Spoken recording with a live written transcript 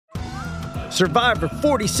Survivor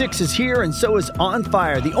 46 is here, and so is On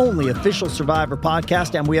Fire, the only official Survivor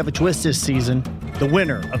podcast, and we have a twist this season. The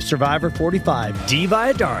winner of Survivor 45, Dee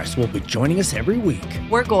Valladares, will be joining us every week.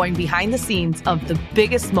 We're going behind the scenes of the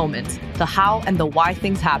biggest moments, the how and the why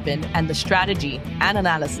things happen, and the strategy and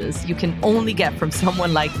analysis you can only get from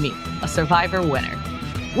someone like me, a Survivor winner.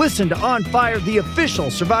 Listen to On Fire, the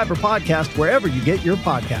official Survivor podcast, wherever you get your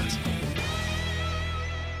podcasts.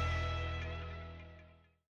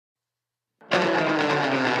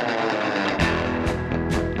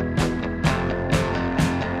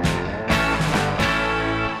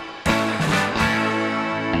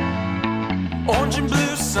 Orange and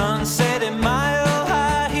blue sunset at Mile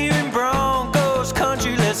High here in Broncos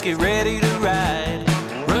country. Let's get ready to ride.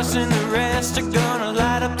 Russ and the rest are gonna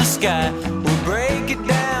light up the sky. We'll break it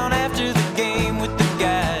down after the game with the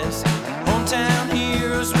guys. Hometown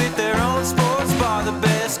heroes with their own sports bar. The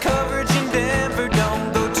best coverage in Denver.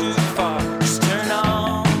 Don't go too far. Just turn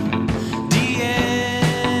on DNVR.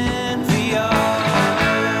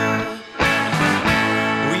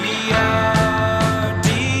 We are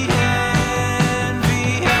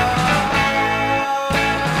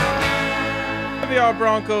DNVR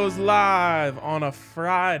Broncos live on a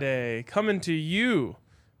Friday, coming to you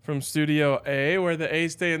from Studio A, where the A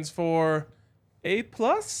stands for A+.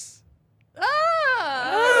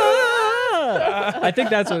 I think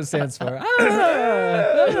that's what it stands for.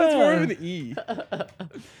 That's more of an E.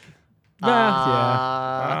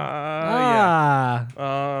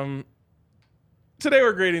 Today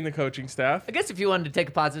we're grading the coaching staff. I guess if you wanted to take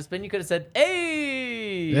a positive spin, you could have said,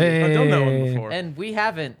 hey! I've done that one before. And we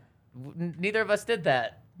haven't. Neither of us did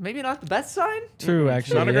that. Maybe not the best sign? True,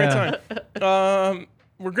 actually. Not a great time.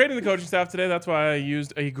 We're grading the coaching staff today. That's why I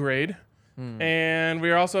used a grade. And we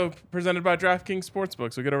are also presented by DraftKings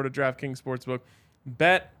Sportsbook. So get over to DraftKings Sportsbook.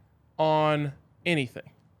 Bet on anything.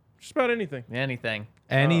 Just about anything. Anything.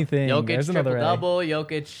 Anything. Jokic There's another A. triple-double,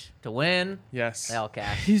 Jokic to win. Yes. They all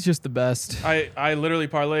cash. He's just the best. I literally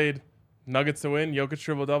parlayed Nuggets to win, Jokic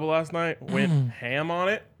triple-double last night. Went ham on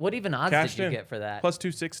it. What even odds Cashed did you in. get for that? Plus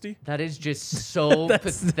 260. That is just so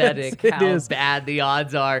pathetic it how is. bad the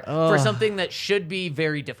odds are for something that should be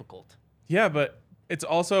very difficult. Yeah, but it's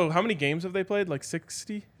also, how many games have they played? Like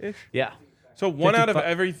 60-ish? Yeah. So one out of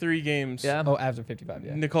 55. every 3 games, Yeah. Oh, Avs are 55,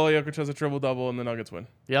 yeah. Nikola Jokic has a triple-double and the Nuggets win.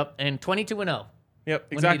 Yep. And 22-0. Yep,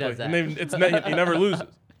 he exactly. does that. And he never loses.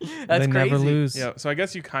 That's they crazy. never lose. Yeah, so I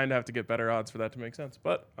guess you kind of have to get better odds for that to make sense.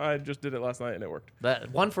 But I just did it last night and it worked.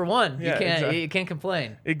 But 1 for 1. Yeah, You can't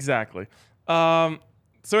complain. Exactly. So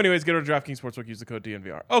anyways, get over to DraftKings Sportsbook, use the code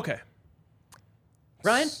DNVR. Okay.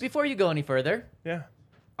 Ryan, before you go any further, Yeah.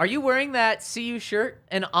 are you wearing that CU shirt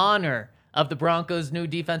in honor of the Broncos' new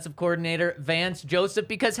defensive coordinator, Vance Joseph?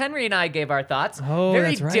 Because Henry and I gave our thoughts. Oh, Very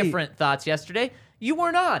that's right. different thoughts yesterday. You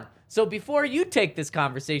weren't on. So before you take this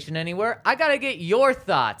conversation anywhere, I got to get your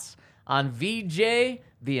thoughts on VJ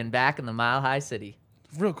being back in the Mile High City.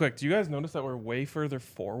 Real quick, do you guys notice that we're way further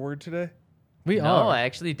forward today? We No, are. I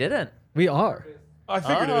actually didn't. We are. I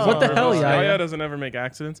figured it was What on the purpose. hell, Yaya? Yaya doesn't ever make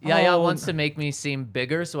accidents. Yaya Oh. wants to make me seem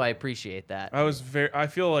bigger, so I appreciate that. I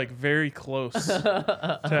feel like very close. to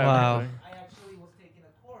Wow. everything. I actually was taking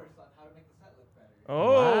a course on how to make the set look better.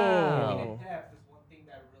 Oh. Getting in depth is one thing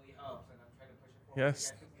that really helps, and I'm trying to push it forward. Yes. You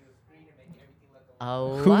guys can see the screen and make everything look a I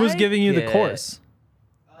little. Who was like giving you the it. course?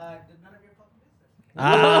 None of your fucking business.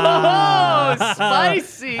 Oh,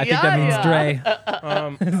 spicy. I think that means Dre.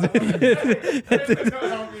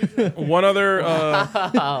 One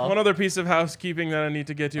other piece of housekeeping that I need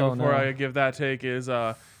to get to Oh, before no. I give that take is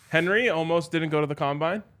Henry almost didn't go to the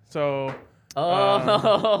combine. So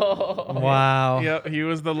Oh. Wow. yeah, he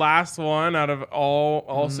was the last one out of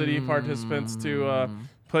all city participants to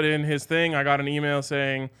put in his thing. I got an email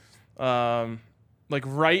saying, like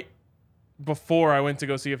right before I went to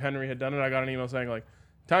go see if Henry had done it, I got an email saying like,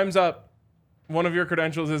 time's up. One of your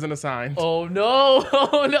credentials isn't assigned. Oh no!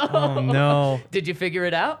 Oh no! Oh, no. Did you figure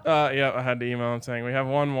it out? Yeah, I had to email him saying we have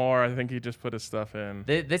one more. I think he just put his stuff in.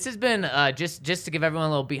 This has been just to give everyone a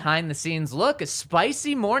little behind the scenes look. A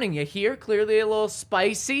spicy morning. You hear clearly a little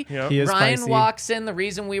spicy. Yep. He is Ryan spicy. walks in. The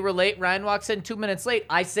reason we were late. Ryan walks in 2 minutes late.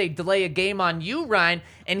 I say delay a game on you, Ryan,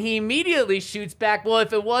 and he immediately shoots back. Well,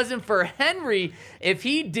 if it wasn't for Henry, if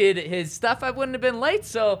he did his stuff, I wouldn't have been late.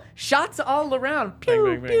 So shots all around. Pew, Bang,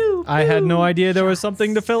 bang, bang. pew, I had no pew. idea there was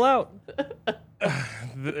something to fill out.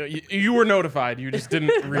 You were notified. You just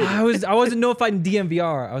didn't read. I wasn't notified in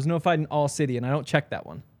DMVR. I was notified in All City, and I don't check that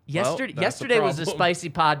one. Yesterday, that's the yesterday was a problem. spicy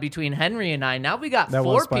pod between Henry and I. Now we got That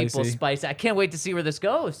 4 was people spicy. spicy. I can't wait to see where this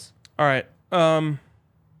goes. All right.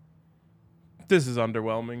 This is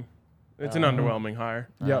underwhelming. It's an underwhelming hire.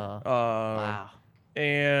 Yep. Wow.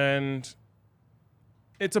 And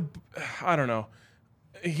I don't know.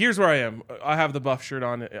 Here's where I am. I have the Buff shirt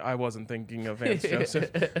on. I wasn't thinking of Vance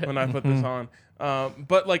Joseph when I put this on.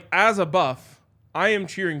 But like as a Buff, I am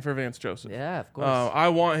cheering for Vance Joseph. Yeah, of course. I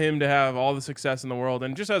want him to have all the success in the world.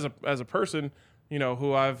 And just as a person, you know,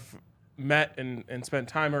 who I've met and spent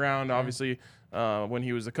time around, obviously, when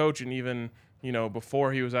he was a coach and even, you know,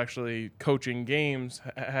 before he was actually coaching games,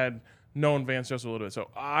 had known Vance Joseph a little bit.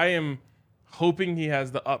 So I am hoping he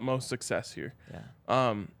has the utmost success here.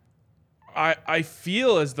 Yeah. I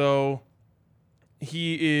feel as though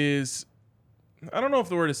he is, I don't know if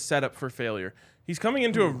the word is set up for failure. He's coming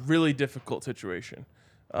into a really difficult situation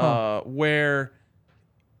where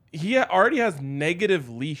he already has negative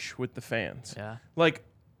leash with the fans. Yeah. Like,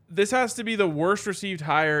 this has to be the worst received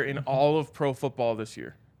hire in all of pro football this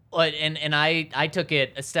year. And I took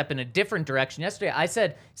it a step in a different direction yesterday. I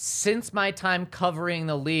said, since my time covering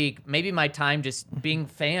the league, maybe my time just being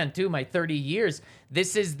fan too, my 30 years,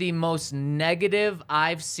 this is the most negative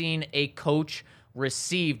I've seen a coach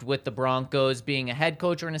received with the Broncos being a head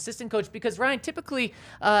coach or an assistant coach. Because, Ryan, typically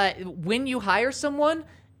when you hire someone,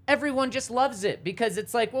 everyone just loves it because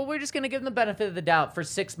it's like, well, we're just going to give him the benefit of the doubt for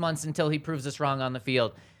 6 months until he proves us wrong on the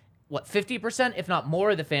field. What, 50%, if not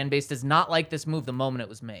more, of the fan base does not like this move the moment it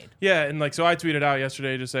was made. Yeah, and like, so I tweeted out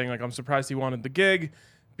yesterday just saying, like, I'm surprised he wanted the gig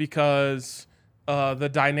because the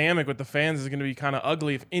dynamic with the fans is going to be kind of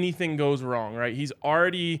ugly if anything goes wrong, right? He's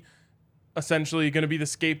already essentially going to be the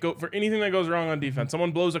scapegoat for anything that goes wrong on defense.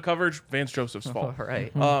 Someone blows a coverage, Vance Joseph's fault.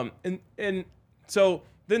 Right. And so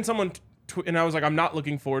then someone, and I was like, I'm not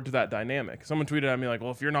looking forward to that dynamic. Someone tweeted at me like,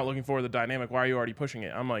 well, if you're not looking forward to the dynamic, why are you already pushing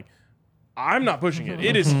it? I'm like, I'm not pushing it.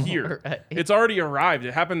 It is here. Right. It's already arrived.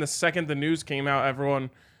 It happened the second the news came out. Everyone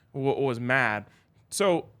was mad.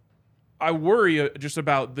 So I worry just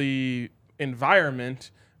about the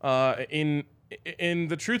environment. In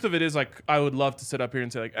the truth of it is, like, I would love to sit up here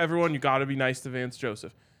and say, like, everyone, you got to be nice to Vance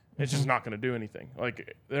Joseph. It's just not going to do anything.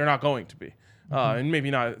 Like, they're not going to be. And maybe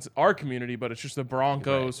not it's our community, but it's just the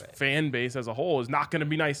Broncos fan base as a whole is not going to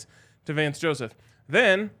be nice to Vance Joseph.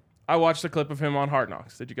 Then I watched a clip of him on Hard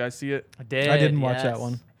Knocks. Did you guys see it? I did. I didn't watch that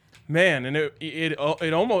one. Man, and it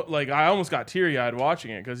almost, like, I almost got teary-eyed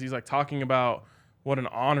watching it because he's like talking about what an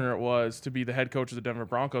honor it was to be the head coach of the Denver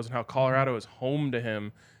Broncos and how Colorado is home to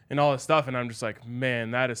him and all this stuff. And I'm just like,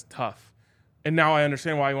 man, that is tough. And now I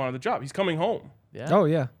understand why he wanted the job. He's coming home. Yeah. Oh,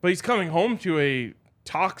 yeah. But he's coming home to a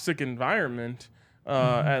toxic environment,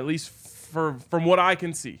 at least from what I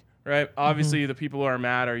can see, right? Obviously, the people who are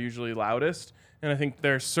mad are usually loudest. And I think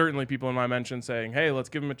there's certainly people in my mention saying, hey, let's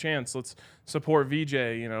give him a chance. Let's support VJ,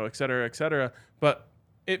 you know, et cetera, et cetera. But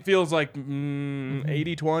it feels like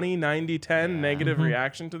 80-20, 90-10 negative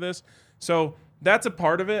reaction to this. So that's a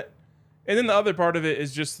part of it. And then the other part of it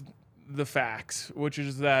is just the facts, which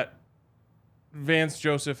is that Vance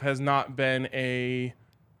Joseph has not been a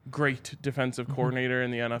great defensive coordinator in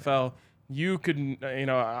the NFL. You could, you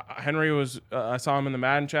know, Henry was, I saw him in the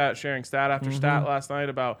Madden chat sharing stat after stat last night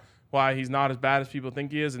about why he's not as bad as people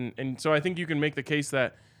think he is. And so I think you can make the case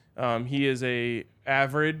that he is a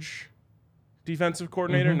average defensive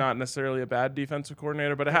coordinator, not necessarily a bad defensive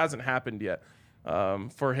coordinator, but it hasn't happened yet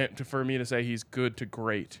for me to say he's good to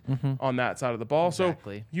great on that side of the ball.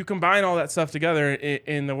 Exactly. So you combine all that stuff together,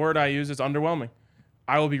 and the word I use is underwhelming.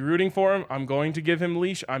 I will be rooting for him. I'm going to give him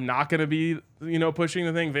leash. I'm not going to be, you know, pushing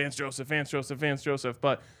the thing, Vance Joseph, Vance Joseph, Vance Joseph.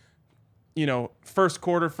 But, you know, first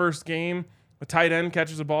quarter, first game, a tight end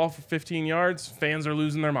catches a ball for 15 yards, fans are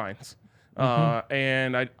losing their minds.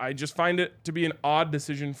 And I just find it to be an odd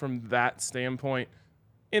decision from that standpoint,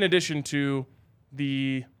 in addition to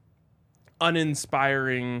the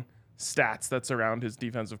uninspiring stats that surround his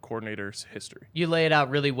defensive coordinator's history. You lay it out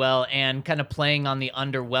really well, and kind of playing on the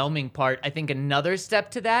underwhelming part, I think another step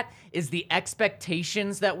to that is the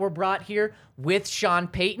expectations that were brought here with Sean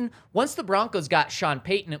Payton. Once the Broncos got Sean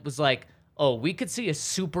Payton, it was like, oh, we could see a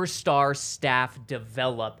superstar staff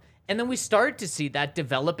develop. And then we started to see that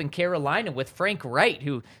develop in Carolina with Frank Wright,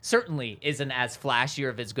 who certainly isn't as flashy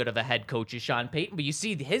or as good of a head coach as Sean Payton, but you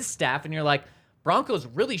see his staff and you're like, Broncos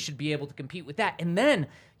really should be able to compete with that. And then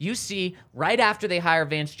you see right after they hire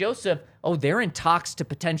Vance Joseph, oh, they're in talks to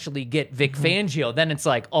potentially get Vic Fangio. Then it's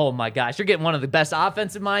like, oh my gosh, you're getting one of the best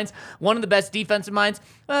offensive minds, one of the best defensive minds.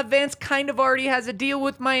 Vance kind of already has a deal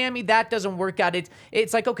with Miami. That doesn't work out.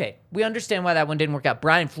 It's like, okay, we understand why that one didn't work out.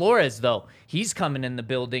 Brian Flores, though, he's coming in the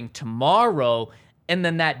building tomorrow. And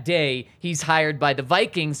then that day he's hired by the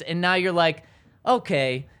Vikings. And now you're like,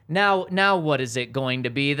 okay, Now what is it going to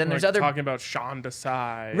be? Then there's other talking about Sean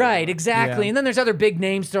Desai. Right, exactly. Yeah. And then there's other big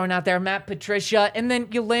names thrown out there, Matt Patricia, and then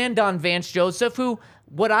you land on Vance Joseph, who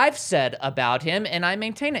what I've said about him, and I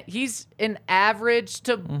maintain it, he's an average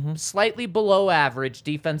to slightly below average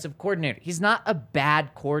defensive coordinator. He's not a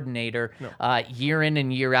bad coordinator year in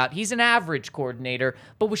and year out. He's an average coordinator.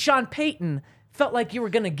 But with Sean Payton, felt like you were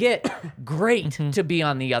going to get great to be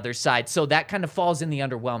on the other side. So that kind of falls in the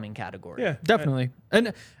underwhelming category. Yeah, Definitely.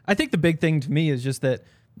 And I think the big thing to me is just that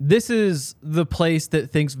this is the place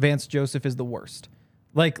that thinks Vance Joseph is the worst.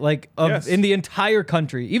 Yes. In the entire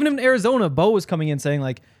country. Even in Arizona, Bo was coming in saying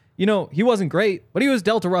like, he wasn't great, but he was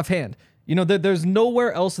dealt a rough hand. There's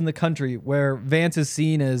nowhere else in the country where Vance is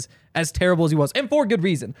seen as terrible as he was, and for good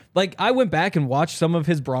reason. Like, I went back and watched some of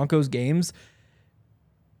his Broncos games.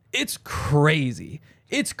 It's crazy.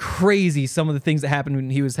 It's crazy some of the things that happened when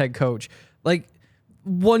he was head coach. Like,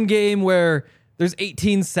 one game where there's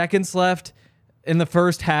 18 seconds left in the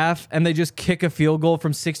first half and they just kick a field goal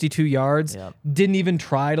from 62 yards. Yep. Didn't even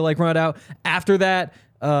try to run it out. After that,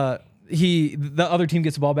 the other team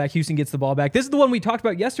gets the ball back. Houston gets the ball back. This is the one we talked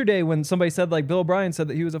about yesterday when somebody said Bill O'Brien said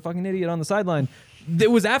that he was a fucking idiot on the sideline. It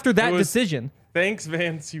was after that decision. Thanks,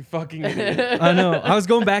 Vance, you fucking idiot. I know. I was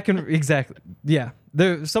going back and exactly. Yeah.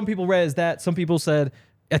 Some people read as that. Some people said,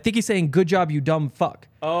 I think he's saying, good job, you dumb fuck.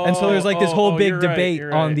 And so there's this whole big debate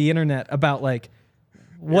on the internet about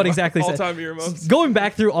what exactly said. All-time earmuffs. Going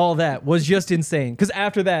back through all that was just insane. Because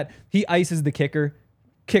after that, he ices the kicker.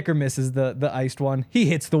 Kicker misses the iced one. He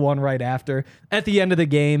hits the one right after. At the end of the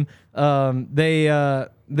game,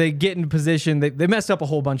 they get into position. They messed up a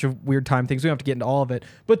whole bunch of weird time things. We don't have to get into all of it.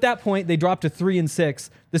 But at that point, they dropped to 3-6.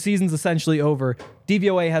 The season's essentially over.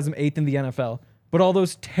 DVOA has them 8th in the NFL. But all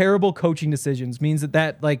those terrible coaching decisions means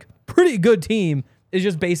that pretty good team is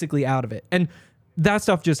just basically out of it. And that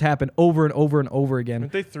stuff just happened over and over and over again.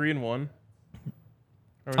 Aren't they 3-1?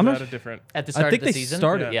 Or I'm was not that a different? At the start I think of the they season?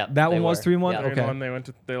 started. Yeah, that they one was were. 3-1? Yeah. Okay.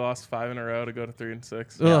 3-1, they lost 5 in a row to go to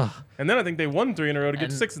 3-6. Ugh. And then I think they won 3 in a row to get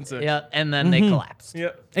to 6-6. Yeah, and then they collapsed. Yeah.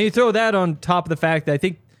 And you throw that on top of the fact that I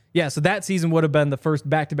think, so that season would have been the first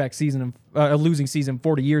back-to-back season of a losing season in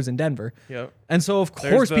 40 years in Denver. Yep. And so, of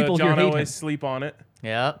There's course, the people John here hate always him. sleep on it.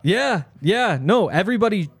 Yeah. Yeah. No,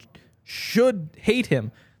 everybody should hate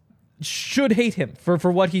him. Should hate him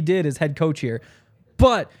for what he did as head coach here.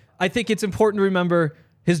 But I think it's important to remember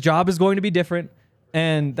his job is going to be different.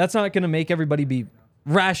 And that's not going to make everybody be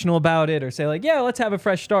rational about it or say let's have a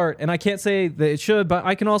fresh start. And I can't say that it should, but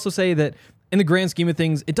I can also say that in the grand scheme of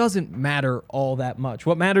things, it doesn't matter all that much.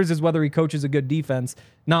 What matters is whether he coaches a good defense,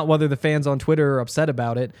 not whether the fans on Twitter are upset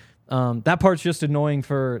about it. That part's just annoying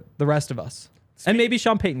for the rest of us. And maybe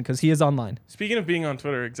Sean Payton, because he is online. Speaking of being on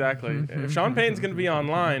Twitter, exactly. If Sean Payton's going to be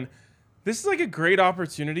online, this is a great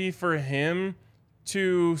opportunity for him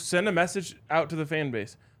to send a message out to the fan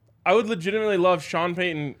base. I would legitimately love Sean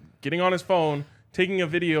Payton getting on his phone, taking a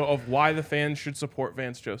video of why the fans should support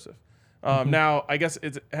Vance Joseph. Now, I guess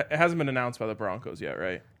it hasn't been announced by the Broncos yet,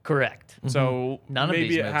 right? Correct. So None of maybe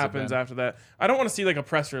these it moves have happens been. after that. I don't want to see a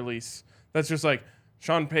press release that's just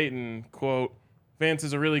Sean Payton, quote, Vance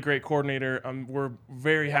is a really great coordinator. We're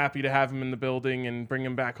very happy to have him in the building and bring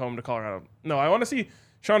him back home to Colorado. No, I want to see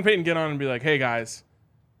Sean Payton get on and be like, hey, guys,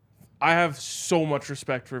 I have so much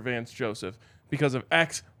respect for Vance Joseph because of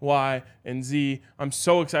X, Y, and Z. I'm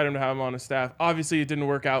so excited to have him on his staff. Obviously, it didn't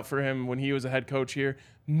work out for him when he was a head coach here.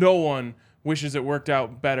 No one wishes it worked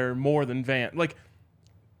out better more than Vance.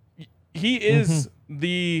 He is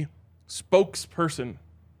the spokesperson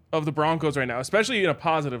of the Broncos right now, especially in a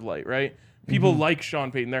positive light, right? People like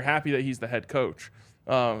Sean Payton. They're happy that he's the head coach.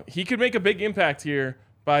 He could make a big impact here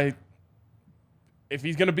by, if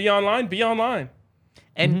he's going to be online, be online.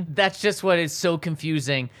 And that's just what is so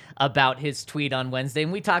confusing about his tweet on Wednesday.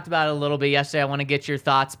 And we talked about it a little bit yesterday. I want to get your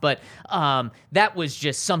thoughts, but that was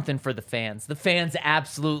just something for the fans. The fans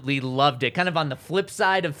absolutely loved it. Kind of on the flip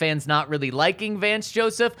side of fans not really liking Vance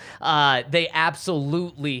Joseph, they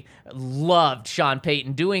absolutely loved Sean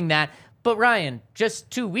Payton doing that. But Ryan,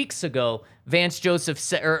 just 2 weeks ago, Vance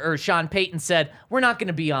Joseph or Sean Payton said, we're not going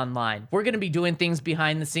to be online. We're going to be doing things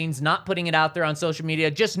behind the scenes, not putting it out there on social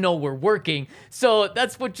media. Just know we're working. So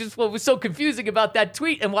that's what was so confusing about that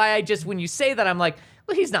tweet, and why when you say that, I'm like,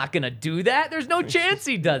 well, he's not going to do that. There's no chance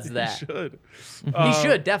he does that. He should. He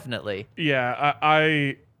should, definitely. Yeah,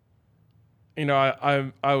 I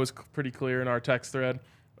was pretty clear in our text thread.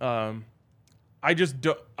 I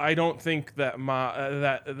don't think that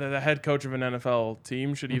that the head coach of an NFL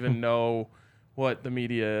team should even know what the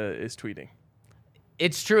media is tweeting.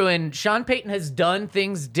 It's true, and Sean Payton has done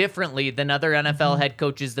things differently than other NFL head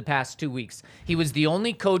coaches the past 2 weeks. He was the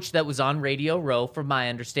only coach that was on Radio Row, from my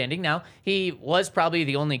understanding. Now, he was probably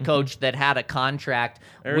the only coach that had a contract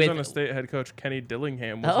Arizona with... State head coach Kenny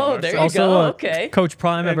Dillingham was Oh, on our there side. you Also, go. Okay. Coach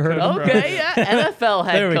Prime, ever heard of him? Okay, yeah, NFL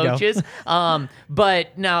There head we go. coaches.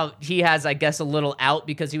 But now he has, I guess, a little out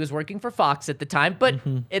because he was working for Fox at the time. But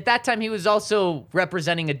at that time, he was also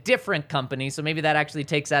representing a different company, so maybe that actually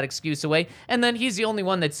takes that excuse away. And then he's the only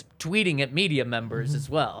one that's tweeting at media members as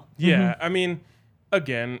well. Yeah, I mean,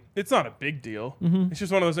 again, it's not a big deal. It's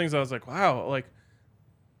just one of those things I was like, wow, like,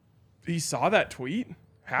 he saw that tweet?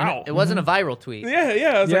 How? It wasn't a viral tweet.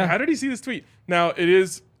 Yeah. I was Yeah. like, how did he see this tweet? Now, it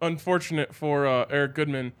is unfortunate for Eric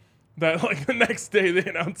Goodman that, like, the next day they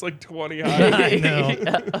announced, like, 20 hires.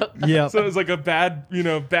 Yeah. So it was like a bad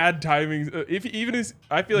timing.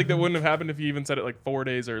 I feel like that wouldn't have happened if he even said it like 4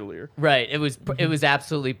 days earlier. Right. It was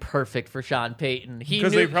absolutely perfect for Sean Payton. He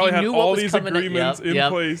 'Cause knew, they probably he had knew all what was these coming agreements in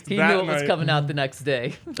place He that knew what was night. coming out the next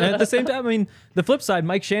day. And at the same time, I mean, the flip side,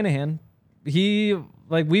 Mike Shanahan,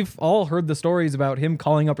 we've all heard the stories about him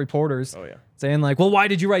calling up reporters. Oh, yeah. Saying like, well, why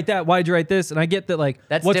did you write that? Why did you write this? And I get that like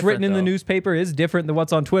That's what's different, written in the though. newspaper is different than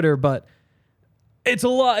what's on Twitter, but it's a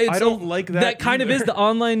lot. I don't like that That kind of either. is the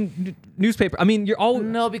online newspaper. I mean, you're all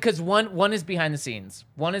No, because one is behind the scenes.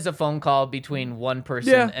 One is a phone call between one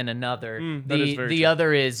person Yeah. and another. that is very The true.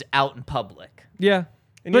 other is out in public. yeah.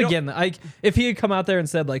 And But you again, if he had come out there and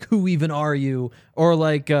said like, "Who even are you?" or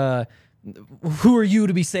like, "Who are you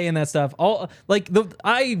to be saying that stuff?"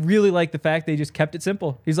 I really like the fact they just kept it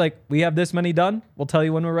simple. He's like, "We have this many done. We'll tell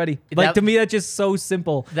you when we're ready." Like That- to me, that's just so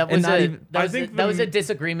simple. That and was not a even- that I was, a, think that was the- a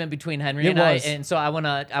disagreement between Henry It and I, was. and so I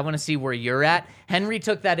wanna see where you're at. Henry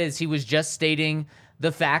took that as he was just stating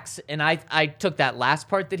the facts, and I took that last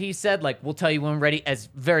part that he said, like, "We'll tell you when we're ready," as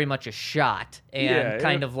very much a shot and Yeah,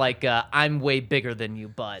 kind yeah. of like I'm way bigger than you,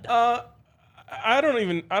 bud. I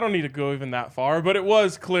don't need to go even that far, but it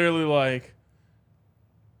was clearly like,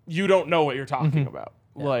 you don't know what you're talking about.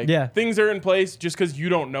 Like, Yeah. things are in place. Just because you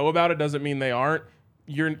don't know about it doesn't mean they aren't.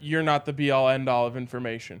 You're not the be all end all of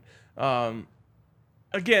information.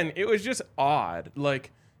 Again, it was just odd.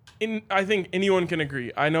 Like, I think anyone can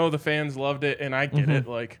agree. I know the fans loved it, and I get it.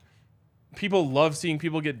 Like, people love seeing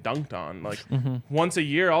people get dunked on. Like, once a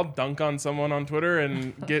year, I'll dunk on someone on Twitter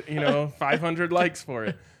and get 500 likes for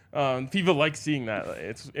it. People like seeing that.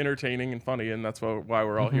 It's entertaining and funny, and that's why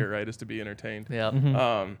we're all here, right? Is to be entertained.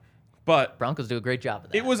 Yeah, But Broncos do a great job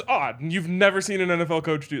of that. it was odd. You've never seen an NFL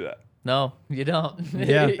coach do that. No, you don't.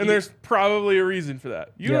 Yeah. And there's probably a reason for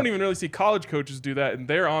that. You Yeah. don't even really see college coaches do that, and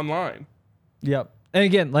they're online. Yep. And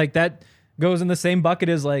again, like that goes in the same bucket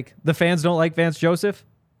as like the fans don't like Vance Joseph.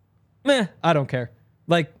 Meh, I don't care.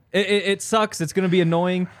 Like it sucks. It's going to be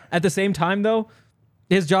annoying. At the same time, though,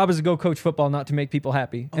 his job is to go coach football, not to make people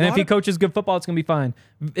happy. And if lot he of- coaches good football, it's going to be fine.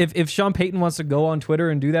 If Sean Payton wants to go on Twitter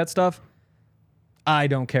and do that stuff, I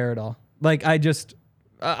don't care at all. Like I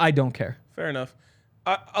don't care. Fair enough.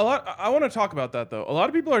 I want to talk about that, though. A lot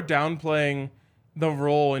of people are downplaying the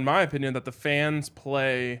role, in my opinion, that the fans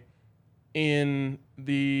play in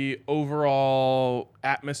the overall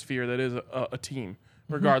atmosphere that is a team,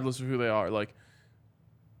 regardless of who they are. Like,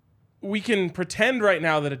 we can pretend right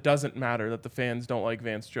now that it doesn't matter that the fans don't like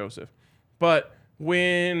Vance Joseph. But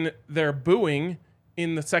when they're booing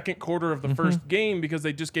in the second quarter of the first game because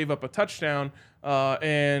they just gave up a touchdown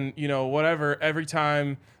and, whatever, every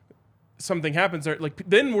time something happens,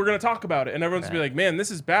 then we're going to talk about it. And everyone's going to be like, man,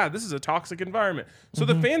 this is bad. This is a toxic environment. So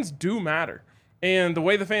the fans do matter. And the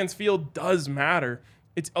way the fans feel does matter.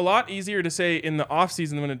 It's a lot easier to say in the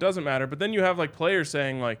offseason when it doesn't matter. But then you have like players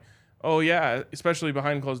saying like, oh yeah, especially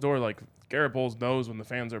behind closed door, like Garrett Bowles knows when the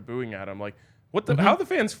fans are booing at him. Like how the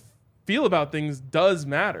fans feel about things does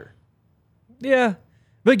matter. Yeah.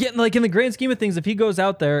 But again, like in the grand scheme of things, if he goes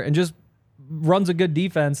out there and just runs a good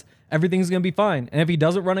defense, everything's going to be fine. And if he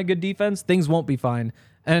doesn't run a good defense, things won't be fine.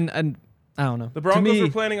 And I don't know. The Broncos To me, were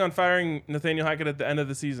planning on firing Nathaniel Hackett at the end of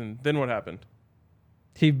the season. Then what happened?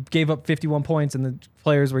 he gave up 51 points and the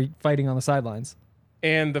players were fighting on the sidelines.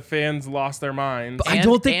 And the fans lost their minds. I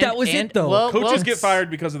don't think that was it, though. Coaches get fired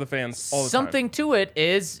because of the fans all the Something to it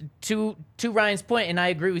is to Ryan's point, and I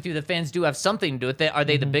agree with you. The fans do have something to do with it. Are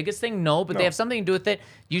they the biggest thing? No, but they have something to do with it.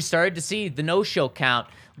 You started to see the no-show count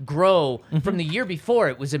grow from the year before.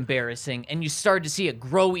 It was embarrassing, and you started to see it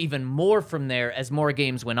grow even more from there as more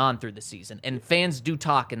games went on through the season. And fans do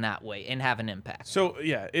talk in that way and have an impact. So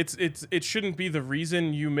yeah, it shouldn't be the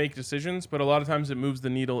reason you make decisions, but a lot of times it moves the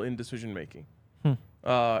needle in decision making.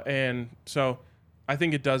 And so I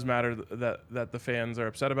think it does matter that the fans are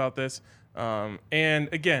upset about this. And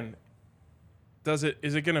again, is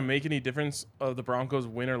it going to make any difference of the Broncos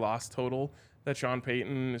win or loss total that Sean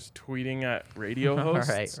Payton is tweeting at radio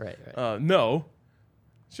hosts? Right. No.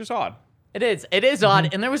 It's just odd. It is. It is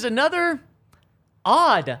odd. And there was another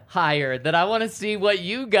odd hire that I want to see what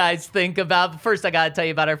you guys think about. But first, I got to tell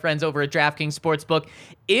you about our friends over at DraftKings Sportsbook.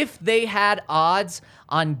 If they had odds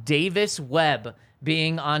on Davis Webb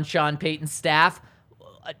being on Sean Payton's staff,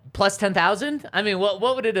 plus 10,000? I mean, what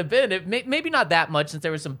would it have been? Maybe not that much since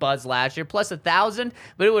there was some buzz last year. Plus 1,000,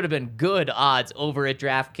 but it would have been good odds over at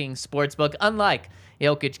DraftKings Sportsbook. Unlike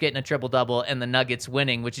Jokic getting a triple-double and the Nuggets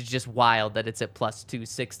winning, which is just wild that it's at plus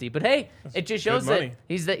 260. But hey, it just shows that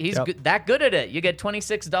he's that good at it. You get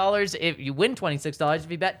 $26 if you win $26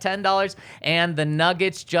 if you bet $10, and the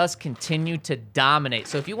Nuggets just continue to dominate.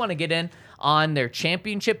 So if you want to get in on their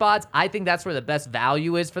championship odds, I think that's where the best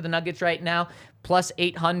value is for the Nuggets right now. Plus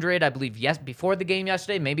 800, I believe, before the game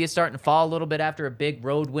yesterday. Maybe it's starting to fall a little bit after a big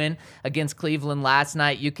road win against Cleveland last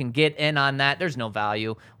night. You can get in on that. There's no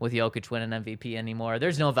value with Jokic winning MVP anymore.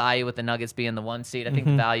 There's no value with the Nuggets being the 1 seed. I think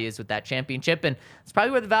the value is with that championship, and it's probably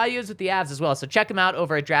where the value is with the Avs as well. So check them out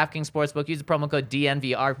over at DraftKings Sportsbook. Use the promo code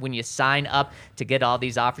DNVR when you sign up to get all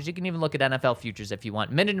these offers. You can even look at NFL futures if you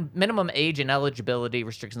want. Minimum age and eligibility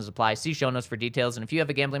restrictions apply. See show notes for details. And if you have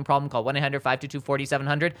a gambling problem, call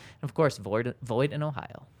 1-800-522-4700. And of course, void in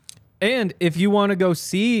Ohio. And if you want to go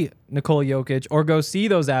see Nikola Jokic or go see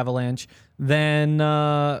those Avalanche, then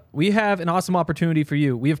we have an awesome opportunity for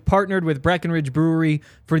you. We have partnered with Breckenridge Brewery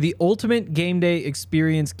for the Ultimate Game Day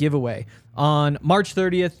Experience giveaway. On March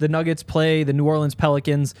 30th, the Nuggets play the New Orleans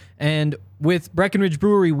Pelicans, and with Breckenridge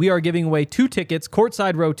Brewery, we are giving away 2 tickets,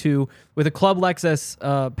 courtside row 2, with a Club Lexus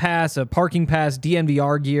pass, a parking pass,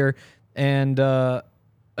 DNVR gear, and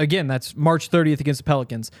again, that's March 30th against the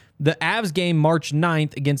Pelicans. The Avs game March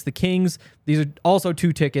 9th against the Kings. These are also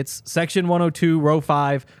 2 tickets. Section 102, row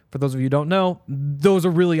 5. For those of you who don't know, those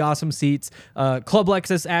are really awesome seats. Club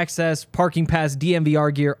Lexus access, parking pass,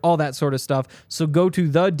 DNVR gear, all that sort of stuff. So go to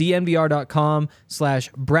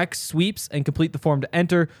thednvr.com/BreckSweeps and complete the form to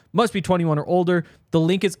enter. Must be 21 or older. The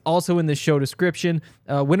link is also in the show description.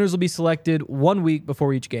 Winners will be selected 1 week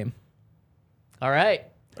before each game. All right.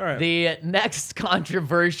 All right. The next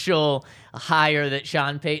controversial hire that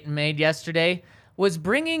Sean Payton made yesterday was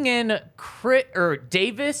bringing in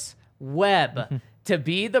Davis Webb to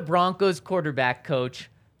be the Broncos quarterback coach.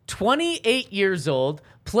 28 years old,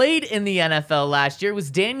 played in the NFL last year, was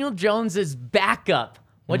Daniel Jones's backup.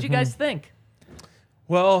 What'd you guys think?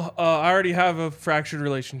 Well, I already have a fractured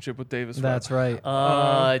relationship with Davis Webb. That's right.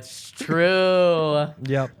 It's true.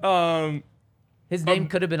 Yep. His name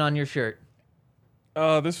could have been on your shirt.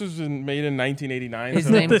 This was made in 1989. His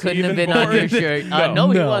so name couldn't have been on your shirt. No,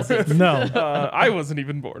 he wasn't. No. I wasn't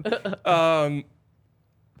even born.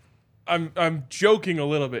 I'm joking a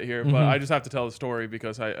little bit here, but I just have to tell the story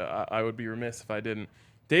because I would be remiss if I didn't.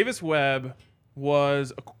 Davis Webb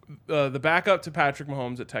was the backup to Patrick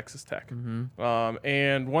Mahomes at Texas Tech,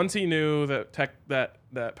 and once he knew that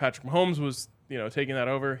Patrick Mahomes was taking that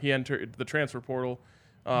over, he entered the transfer portal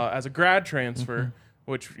as a grad transfer.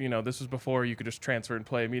 Which, this was before you could just transfer and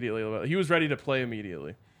play immediately. He was ready to play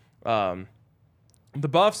immediately. The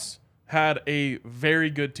Buffs had a very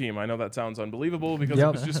good team. I know that sounds unbelievable because it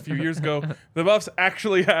was just a few years ago. The Buffs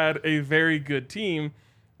actually had a very good team.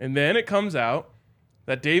 And then it comes out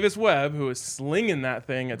that Davis Webb, who was slinging that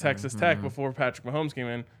thing at Texas Tech before Patrick Mahomes came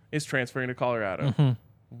in, is transferring to Colorado.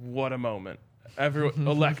 What a moment.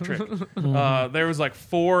 Electric. There was like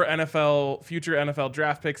 4 future NFL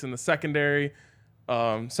draft picks in the secondary.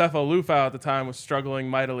 Sefo Lufau at the time was struggling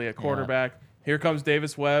mightily at quarterback. Here comes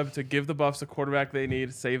Davis Webb to give the Buffs a quarterback they need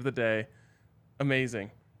to save the day.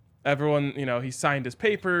 Amazing. Everyone, he signed his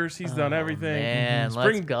papers. He's done everything. Man,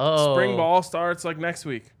 let's go. Spring ball starts like next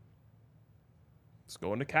week. It's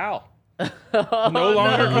going to Cal. No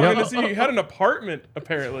longer coming to see you. He had an apartment,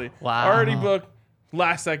 apparently. Wow. Already booked.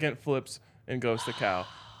 Last second flips and goes to Cal.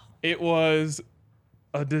 It was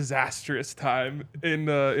a disastrous time in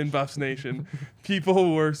Buffs Nation.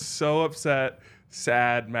 People were so upset,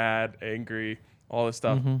 sad, mad, angry, all this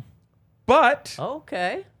stuff. But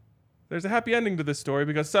Okay. there's a happy ending to this story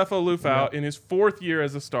because Sefo Lufau, in his 4th year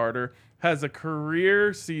as a starter, has a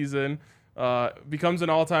career season, becomes an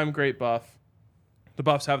all-time great Buff. The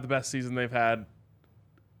Buffs have the best season they've had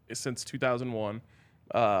since 2001,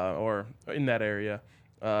 or in that area.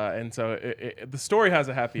 And so the story has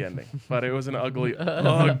a happy ending, but it was an ugly,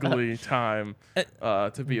 ugly time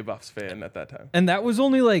to be a Buffs fan at that time. And that was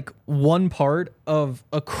only like one part of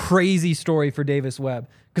a crazy story for Davis Webb.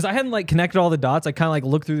 Because I hadn't connected all the dots. I kind of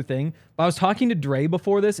looked through the thing. But I was talking to Dre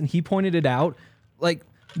before this, and he pointed it out. Like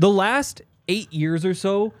the last 8 years or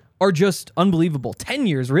so, are just unbelievable. 10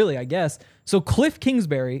 years, really, I guess. So Cliff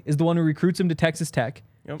Kingsbury is the one who recruits him to Texas Tech.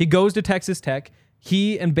 Yep. He goes to Texas Tech.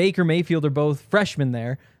 He and Baker Mayfield are both freshmen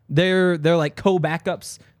there. They're like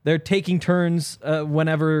co-backups. They're taking turns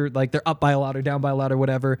whenever like they're up by a lot or down by a lot or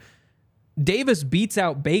whatever. Davis beats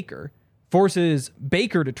out Baker, forces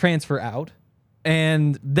Baker to transfer out,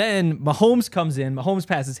 and then Mahomes comes in. Mahomes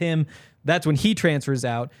passes him. That's when he transfers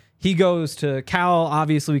out. He goes to Cal.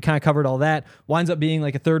 Obviously, we kind of covered all that. Winds up being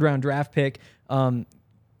like a third-round draft pick.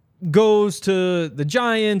 Goes to the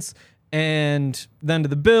Giants and then to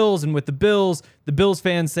the Bills. And with the Bills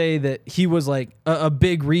fans say that he was like a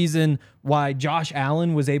big reason why Josh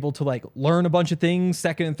Allen was able to like learn a bunch of things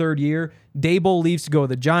second and third year. Dable leaves to go to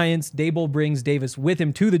the Giants. Dable brings Davis with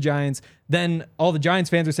him to the Giants. Then all the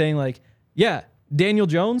Giants fans are saying like, yeah, Daniel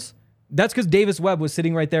Jones, that's because Davis Webb was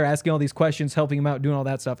sitting right there asking all these questions, helping him out, doing all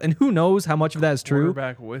that stuff. And who knows how much of that is true.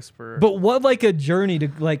 Quarterback whisperer. But what like a journey to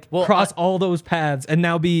like cross all those paths and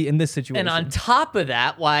now be in this situation. And on top of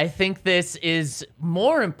that, why I think this is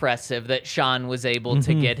more impressive that Sean was able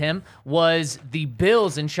to get him was the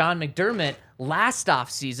Bills and Sean McDermott last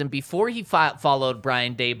offseason, before he followed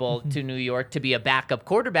Brian Dable to New York to be a backup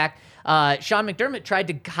quarterback. Sean McDermott tried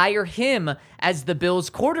to hire him as the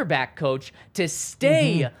Bills quarterback coach to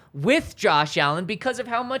stay with Josh Allen because of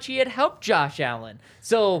how much he had helped Josh Allen.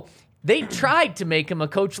 So they tried to make him a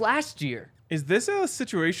coach last year. Is this a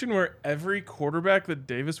situation where every quarterback that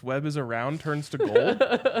Davis Webb is around turns to gold?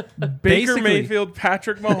 Baker Basically. Mayfield,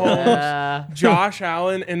 Patrick Mahomes, Josh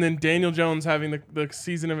Allen, and then Daniel Jones having the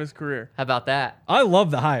season of his career. How about that? I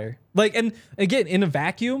love the hire. Like, and again, in a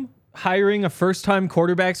vacuum, hiring a first-time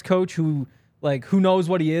quarterbacks coach who knows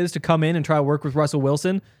what he is to come in and try to work with Russell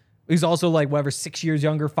Wilson. He's also like, whatever, 6 years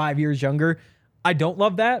younger, 5 years younger. I don't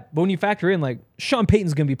love that. But when you factor in, like, Sean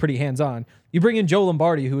Payton's going to be pretty hands-on. You bring in Joe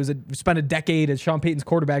Lombardi, who spent a decade as Sean Payton's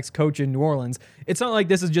quarterbacks coach in New Orleans. It's not like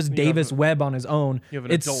this is just Davis Webb on his own. You have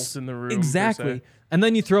an adult in the room. Exactly. Per se. And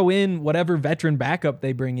then you throw in whatever veteran backup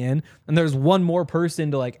they bring in, and there's one more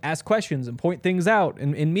person to like ask questions and point things out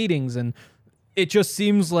in meetings. And it just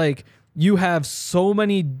seems like you have so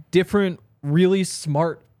many different, really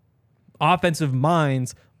smart offensive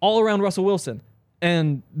minds all around Russell Wilson.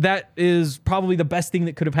 And that is probably the best thing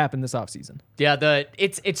that could have happened this offseason. Yeah,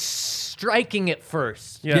 it's striking at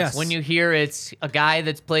first. Yes. When you hear it's a guy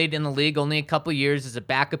that's played in the league only a couple years as a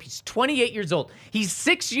backup. He's 28 years old. He's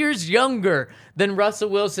 6 years younger than Russell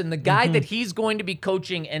Wilson, the guy that he's going to be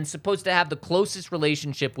coaching and supposed to have the closest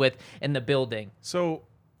relationship with in the building. So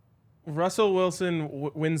Russell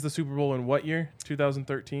Wilson wins the Super Bowl in what year?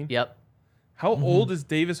 2013? Yep. How old is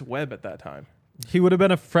Davis Webb at that time? He would have been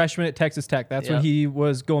a freshman at Texas Tech. That's when Yep. he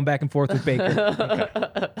was going back and forth with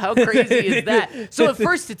Baker. How crazy is that? So at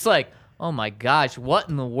first it's like, oh my gosh, what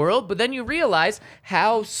in the world? But then you realize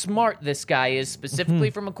how smart this guy is,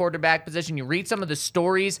 specifically from a quarterback position. You read some of the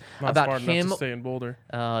stories Not about smart enough him. to stay in Boulder.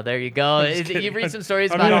 Oh, there you go. kidding. You read some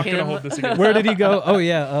stories I'm about not him. gonna hold this against Where did he go? Oh,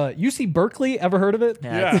 yeah. UC Berkeley. Ever heard of it?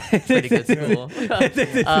 Yeah, it's a pretty good school.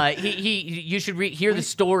 You should hear the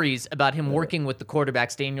stories about him working with the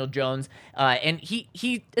quarterbacks, Daniel Jones, and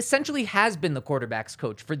he essentially has been the quarterbacks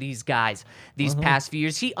coach for these guys these past few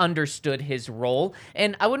years. He understood his role,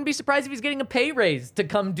 and I wouldn't be surprised if he's getting a pay raise to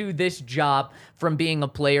come do this job from being a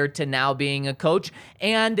player to now being a coach.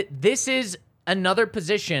 And this is another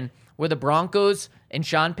position where the Broncos and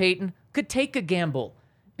Sean Payton could take a gamble.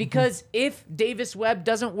 Because if Davis Webb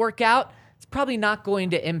doesn't work out, it's probably not going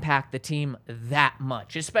to impact the team that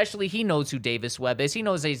much. Especially he knows who Davis Webb is. He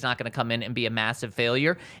knows that he's not going to come in and be a massive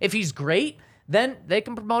failure. If he's great, then they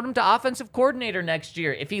can promote him to offensive coordinator next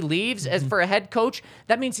year. If he leaves as for a head coach,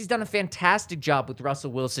 that means he's done a fantastic job with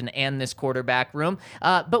Russell Wilson and this quarterback room.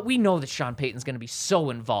 But we know that Sean Payton's going to be so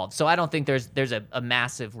involved. So I don't think there's a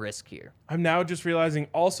massive risk here. I'm now just realizing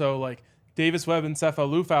also, like, Davis Webb and Sefo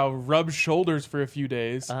Lufau rubbed shoulders for a few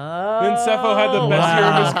days. Then Sefo had the best year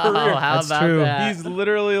of his career. How That's about true. that? He's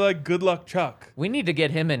literally like good luck Chuck. We need to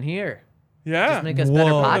get him in here. Yeah. Just make us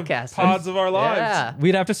better Whoa. podcasters. Pods of our lives. Yeah.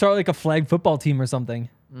 We'd have to start like a flag football team or something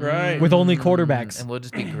Right. with only quarterbacks. And we'll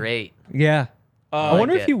just be great. Yeah. I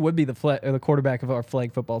wonder like if he it. would be the quarterback of our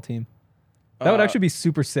flag football team. That would actually be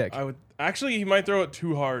super sick. I would actually, he might throw it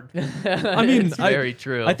too hard. I mean, It's very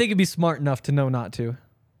true. I think he'd be smart enough to know not to.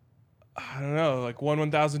 I don't know, like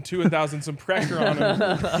 1,000, 2,000, some pressure on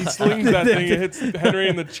him. He slings that thing, it hits Henry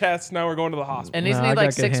in the chest. Now we're going to the hospital. And isn't Nah, he I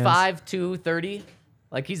like got good 6'5", 230?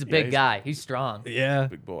 Like he's a big he's- guy. He's strong. Yeah.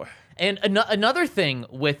 Big boy. And another thing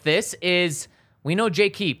with this is we know Jay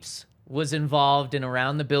Keeps was involved and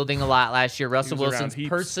around the building a lot last year. Russell was around Wilson's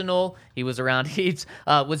heaps. he was around heaps,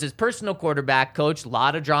 was his personal quarterback coach. A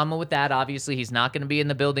lot of drama with that. Obviously, he's not going to be in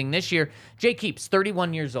the building this year. Jake Heaps,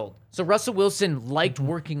 31 years old. So Russell Wilson liked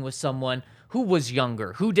working with someone who was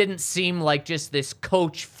younger, who didn't seem like just this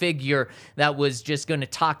coach figure that was just going to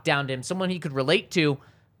talk down to him, someone he could relate to.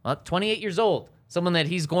 Well, 28 years old. Someone that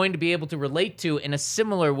he's going to be able to relate to in a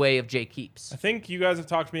similar way of Jake Heaps. I think you guys have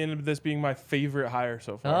talked me into this being my favorite hire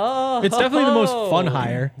so far. Oh, It's definitely the most fun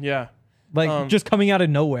hire. Yeah. Like, just coming out of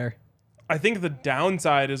nowhere. I think the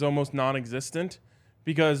downside is almost non-existent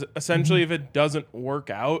because essentially if it doesn't work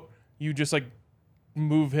out, you just like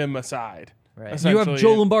move him aside. Right. You have Essentially.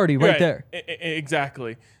 Joe Lombardi right there.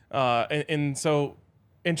 Exactly. And Sean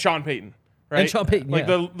Payton. Right? And Sean Payton, like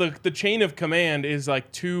yeah. the chain of command is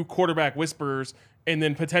like 2 quarterback whisperers and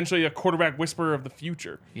then potentially a quarterback whisperer of the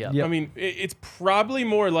future. Yeah. Yep. I mean, it's probably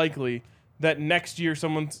more likely that next year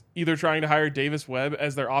someone's either trying to hire Davis Webb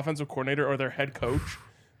as their offensive coordinator or their head coach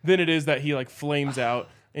than it is that he like flames out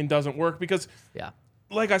and doesn't work because Yeah.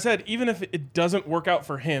 like I said, even if it doesn't work out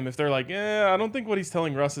for him, if they're like, I don't think what he's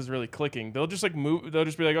telling Russ is really clicking, they'll just like move. They'll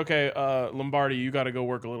just be like, okay, Lombardi, you got to go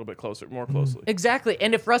work a little bit more closely. Exactly.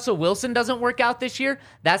 And if Russell Wilson doesn't work out this year,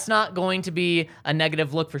 that's not going to be a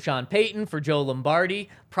negative look for Sean Payton, for Joe Lombardi,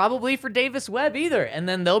 probably for Davis Webb either. And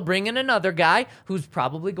then they'll bring in another guy who's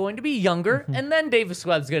probably going to be younger, and then Davis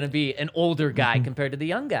Webb's going to be an older guy compared to the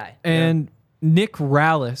young guy. And Nick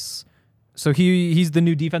Rallis, so he's the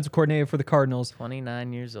new defensive coordinator for the Cardinals.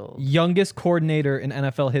 29 years old. Youngest coordinator in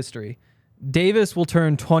NFL history. Davis will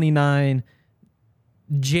turn 29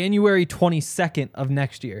 January 22nd of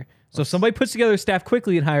next year. So if somebody puts together a staff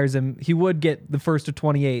quickly and hires him, he would get the first of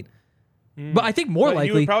 28. But I think more But he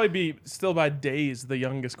likely, would probably be still by days the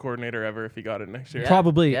youngest coordinator ever if he got it next year. Yeah.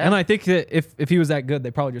 probably. Yeah. And I think that if he was that good,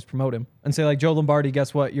 they'd probably just promote him and say, like, Joe Lombardi,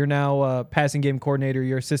 guess what? You're now passing game coordinator,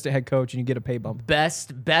 you're assistant head coach, and you get a pay bump.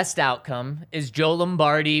 Best outcome is Joe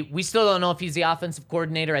Lombardi. We still don't know if he's the offensive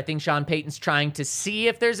coordinator. I think Sean Payton's trying to see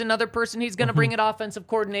if there's another person he's going to bring at offensive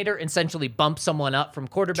coordinator, essentially bump someone up from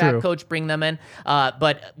quarterback True. coach, bring them in.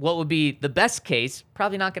 But what would be the best case,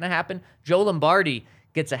 probably not going to happen, Joe Lombardi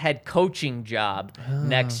gets a head coaching job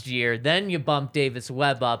next year. Then you bump Davis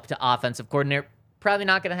Webb up to offensive coordinator. Probably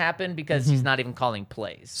not going to happen because he's not even calling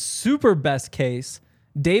plays. Super best case,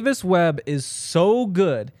 Davis Webb is so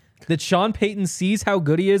good that Sean Payton sees how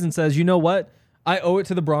good he is and says, you know what? I owe it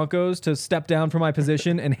to the Broncos to step down from my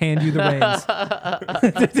position and hand you the reins.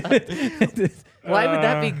 Why would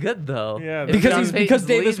that be good, though? Yeah, If Sean because Payton's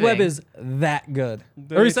Davis Webb leaving? is that good.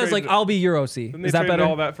 Then Or they he says, like, traded- I'll be your OC. Then they Is that traded better?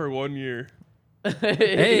 all that for 1 year.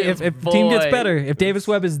 Hey, if team gets Boy. better, if Davis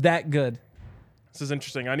Webb is that good. This is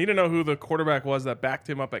interesting. I need to know who the quarterback was that backed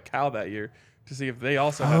him up at Cal that year to see if they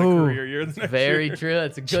also had a Oh. career year the next Very year. true.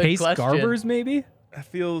 That's a good Chase question. Garbers, maybe? That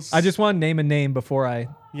feels. I just want to name a name before I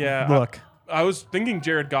look. I was thinking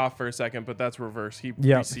Jared Goff for a second, but that's reverse. He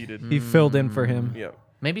Yep. preceded. He filled in for him. Yep.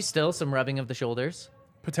 Maybe still some rubbing of the shoulders.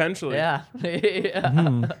 Potentially. Yeah.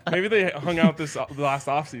 Yeah. Maybe they hung out this last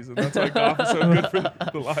offseason. That's why Goff is so good for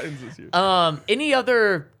the Lions this year. Any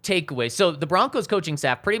other takeaways? So the Broncos coaching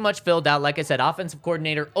staff pretty much filled out. Like I said, offensive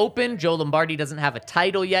coordinator open. Joe Lombardi doesn't have a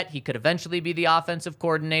title yet. He could eventually be the offensive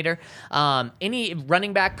coordinator. Any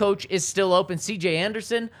running back coach is still open. CJ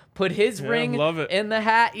Anderson put his ring love it. in the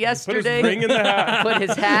hat yesterday. ring in the hat. Put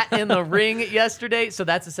his hat in the ring yesterday. So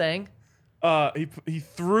that's a saying. He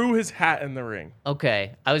threw his hat in the ring.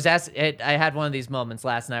 Okay. I was asked, I had one of these moments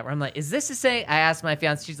last night where I'm like, is this a saying? I asked my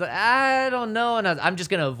fiance, she's like, I don't know. And I'm just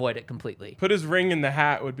going to avoid it completely. Put his ring in the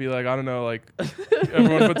hat would be like, I don't know, like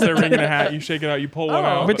everyone puts their ring in a hat, you shake it out, you pull one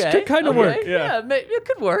out. Which could kind of work. Yeah, it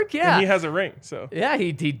could work. Yeah. And he has a ring, so. Yeah,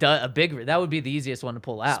 he does a big. That would be the easiest one to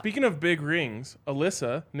pull out. Speaking of big rings,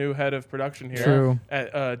 Alyssa, new head of production here True.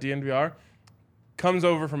 at DNVR, comes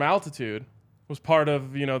over from Altitude. Was part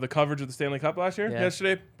of the coverage of the Stanley Cup last year. Yeah.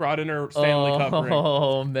 Yesterday, brought in her Stanley Cup ring.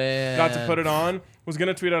 Oh man! Got to put it on. Was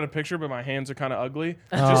gonna tweet out a picture, but my hands are kind of ugly.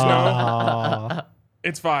 Just know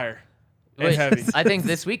it's fire and Wait, heavy. I think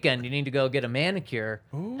this weekend you need to go get a manicure,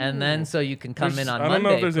 and then so you can come in on I don't Monday.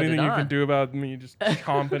 know if there's put it anything you on. can do about me just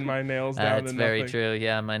chomping my nails down. That's to very nothing. true.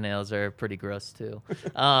 Yeah, my nails are pretty gross too.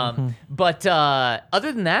 But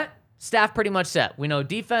other than that, staff pretty much set. We know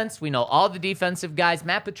defense. We know all the defensive guys.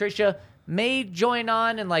 Matt Patricia may join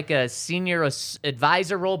on in like a senior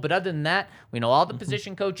advisor role, but other than that, we know all the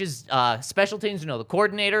position coaches, special teams. We know the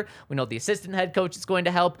coordinator. We know the assistant head coach is going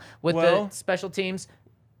to help with the special temes.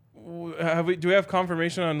 Do we have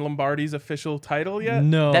confirmation on Lombardi's official title yet?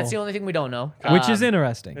 No. That's the only thing we don't know. Which is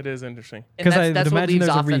interesting. It is interesting. And 'Cause that's I'd what imagine leaves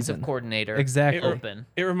there's a offensive reason. coordinator Exactly. open.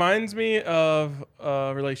 It reminds me of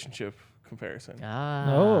a relationship comparison.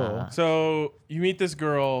 Oh. So you meet this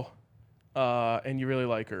girl, and you really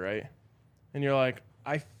like her, right? And you're like,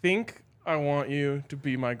 I think I want you to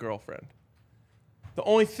be my girlfriend. The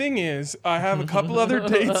only thing is, I have a couple other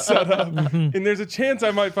dates set up, and there's a chance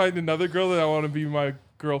I might find another girl that I want to be my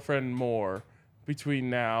girlfriend more between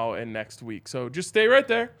now and next week. So just stay right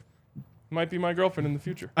there. Might be my girlfriend in the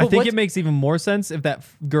future. I think it makes even more sense if that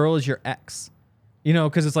girl is your ex. You know,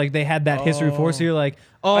 because it's like they had that history before, so you're like,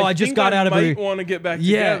 I just think got out of might a... want to get back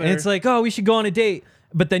Yeah, together. and it's like, we should go on a date.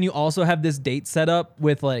 But then you also have this date set up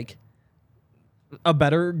with like a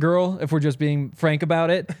better girl, if we're just being frank about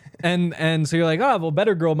it. and so you're like, well,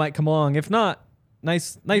 better girl might come along. If not,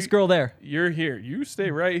 nice girl there. You're here. You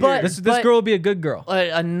stay right But- here. This But- girl will be a good girl.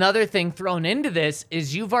 Another thing thrown into this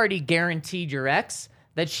is you've already guaranteed your ex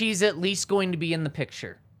that she's at least going to be in the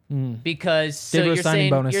picture. Because so Give her a you're signing saying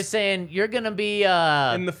bonus. you're saying you're gonna be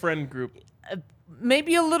in the friend group.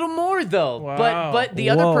 maybe a little more though. Wow. But the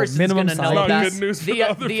other Whoa, person's minimum gonna know side about piece. Not good news for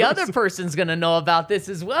the the other other person's gonna know about this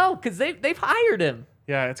as well because they've hired him.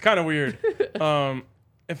 Yeah, it's kind of weird.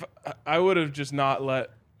 If I would have just not let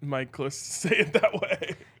Mike Kliss say it that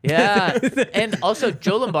way. Yeah, and also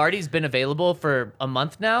Joe Lombardi's been available for a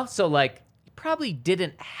month now, so like probably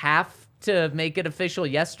didn't have to make it official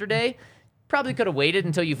yesterday. Probably could have waited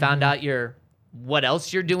until you found out what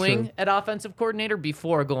else you're doing at offensive coordinator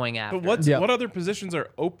before going after. But Yeah. what other positions are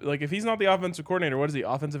open? Like, if he's not the offensive coordinator, what is he?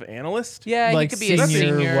 Offensive analyst? Yeah, Like he could be a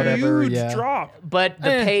senior, senior, whatever. Huge yeah. drop. but the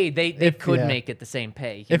pay they could yeah. make it the same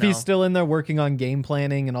pay. If you he's know? still in there working on game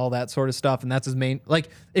planning and all that sort of stuff, and that's his main, like,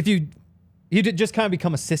 if you did just kind of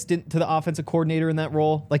become assistant to the offensive coordinator in that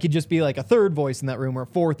role, like he'd just be like a third voice in that room or a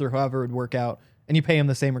fourth or however it would work out, and you pay him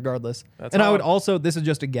the same regardless. And I would also, this is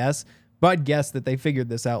just a guess, but I'd guess that they figured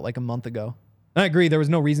this out like a month ago. And I agree, there was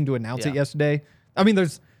no reason to announce it yesterday. I mean,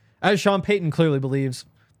 as Sean Payton clearly believes,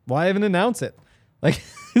 why even announce it? Like,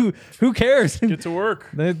 who cares? Get to work.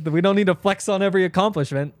 We don't need to flex on every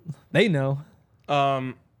accomplishment. They know.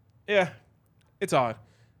 Yeah, it's odd.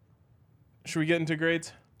 Should we get into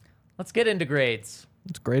grades? Let's get into grades.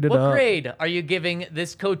 It's graded What up. grade are you giving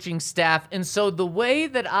this coaching staff? And so the way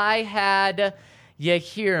that I had you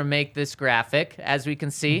here make this graphic, as we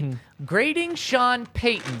can see, grading Sean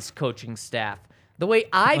Payton's coaching staff. The way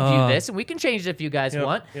I view this, and we can change it if you guys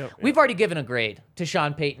want, we've already given a grade to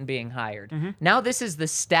Sean Payton being hired. Now this is the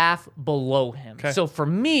staff below him. Okay. So for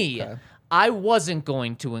me, I wasn't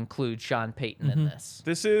going to include Sean Payton in this.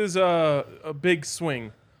 This is a big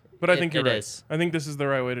swing, but I think you're it right. is. I think this is the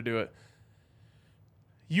right way to do it.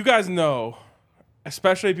 You guys know,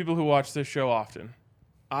 especially people who watch this show often,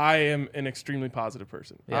 I am an extremely positive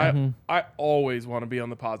person. I always want to be on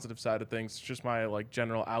the positive side of things. It's just my like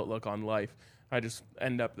general outlook on life. I just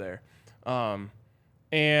end up there.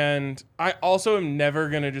 And I also am never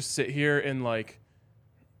going to just sit here and like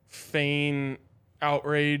feign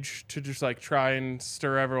outrage to just like try and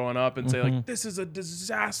stir everyone up and say like, this is a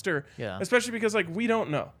disaster. Yeah. Especially because like we don't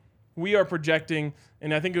know. We are projecting,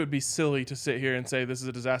 and I think it would be silly to sit here and say this is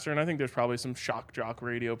a disaster. And I think there's probably some shock jock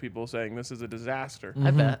radio people saying this is a disaster.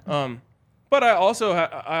 I bet. But I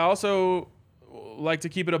also like to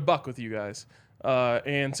keep it a buck with you guys,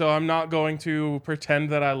 and so I'm not going to pretend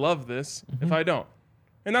that I love this if I don't,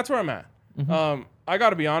 and that's where I'm at. I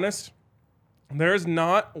got to be honest. There's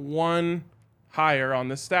not one hire on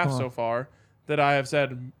this staff so far that I have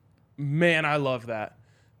said, man, I love that.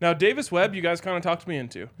 Now, Davis Webb, you guys kind of talked me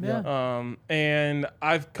into. Yeah. And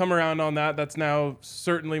I've come around on that. That's now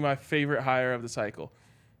certainly my favorite hire of the cycle.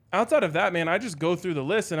 Outside of that, man, I just go through the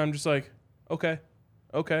list and I'm just like, okay,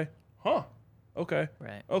 okay, okay,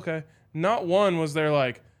 Right. okay. Not one was there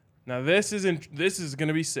like, now this is going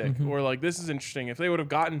to be sick, or like this is interesting. If they would have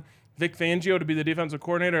gotten Vic Fangio to be the defensive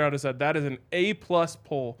coordinator, I would have said that is an A+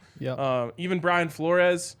 pull. Yep. Even Brian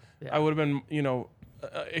Flores, I would have been,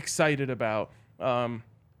 excited about.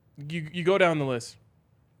 You go down the list.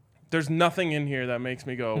 There's nothing in here that makes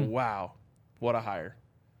me go, wow, what a hire.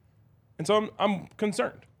 And so I'm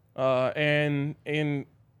concerned. And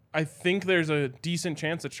I think there's a decent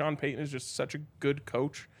chance that Sean Payton is just such a good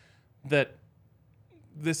coach that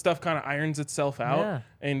this stuff kind of irons itself out. Yeah.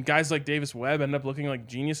 And guys like Davis Webb end up looking like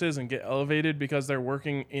geniuses and get elevated because they're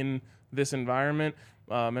working in this environment.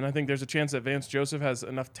 And I think there's a chance that Vance Joseph has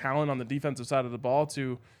enough talent on the defensive side of the ball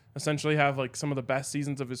to essentially have like some of the best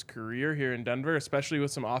seasons of his career here in Denver, especially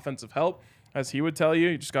with some offensive help. As he would tell you,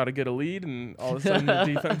 you just got to get a lead and all of a sudden the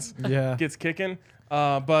defense gets kicking.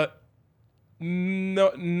 But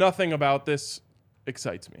No, nothing about this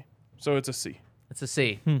excites me. So it's a C. It's a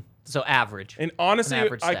C. So average. And honestly, An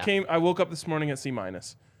average staff. I woke up this morning at C-.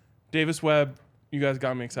 Davis Webb, you guys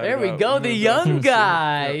got me excited. There we about. go, the young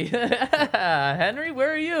guy. Henry,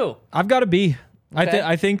 where are you? I've got a B. Okay.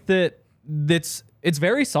 I think that it's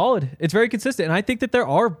very solid. It's very consistent. And I think that there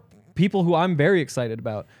are people who I'm very excited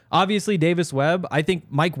about. Obviously, Davis Webb. I think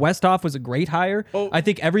Mike Westhoff was a great hire. Oh. I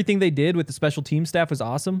think everything they did with the special team staff was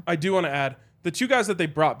awesome. I do want to add the two guys that they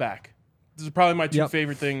brought back. These are probably my two Yep.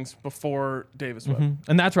 favorite things before Davis Webb.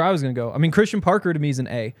 And that's where I was going to go. I mean, Christian Parker to me is an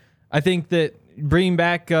A. I think that bringing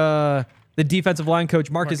back the defensive line coach,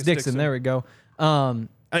 Marcus Dixon, there we go.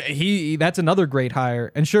 That's another great hire.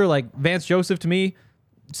 And sure, like Vance Joseph to me,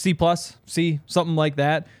 C+, C, something like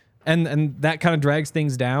that. And that kind of drags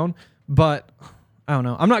things down. But I don't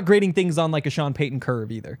know. I'm not grading things on like a Sean Payton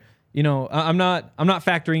curve either. You know, I'm not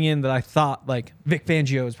factoring in that I thought like Vic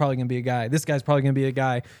Fangio is probably going to be a guy. This guy's probably going to be a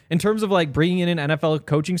guy. In terms of like bringing in an NFL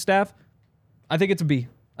coaching staff, I think it's a B.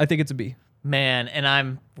 Man, and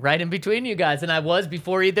I'm right in between you guys. And I was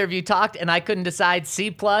before either of you talked, and I couldn't decide C+,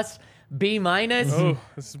 B-. Oh,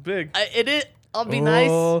 this is big. It is. I'll be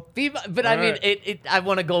nice. B, but I mean, I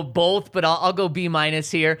want to go both, but I'll go B-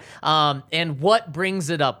 here. And what brings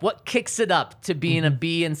it up? What kicks it up to being a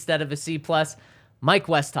B instead of a C+? Mike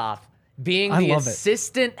Westhoff being the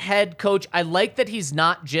assistant head coach. I like that he's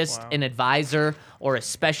not just an advisor or a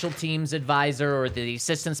special teams advisor or the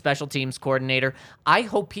assistant special teams coordinator. I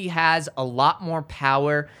hope he has a lot more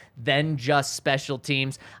power than just special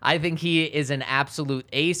teams. I think he is an absolute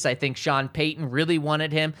ace. I think Sean Payton really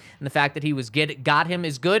wanted him, and the fact that he got him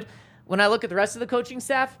is good. When I look at the rest of the coaching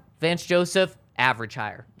staff, Vance Joseph, average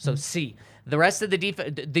hire, so C. The rest of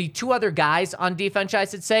the two other guys on defense, I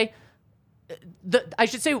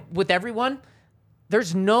should say, with everyone,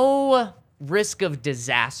 there's no risk of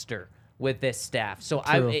disaster with this staff. So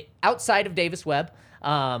outside of Davis Webb,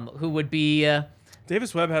 who would be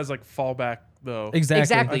Davis Webb has like fallback though.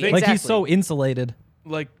 Exactly. Like he's so insulated.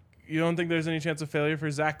 Like you don't think there's any chance of failure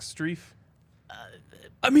for Zach Strief?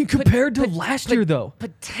 I mean, compared to last year, though.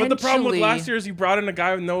 Potentially. But the problem with last year is you brought in a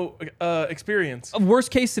guy with no experience.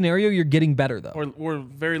 Worst case scenario, you're getting better, though. Or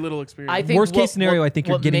very little experience. I think Worst case scenario, I think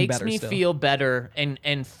you're getting better. What makes me feel better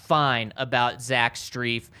and fine about Zach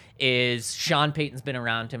Strief is Sean Payton's been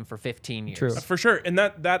around him for 15 years. True. For sure. And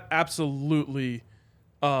that absolutely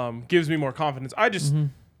gives me more confidence. I just,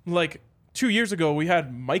 like, 2 years ago, we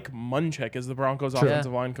had Mike Munchak as the Broncos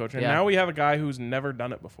offensive line coach. And now we have a guy who's never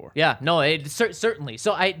done it before. Yeah, no, certainly.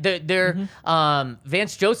 So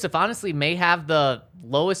Vance Joseph honestly may have the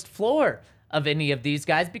lowest floor of any of these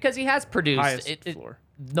guys because he has produced. Highest floor.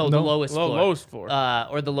 No, the lowest floor. Lowest floor.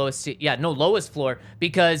 Or the lowest. Lowest floor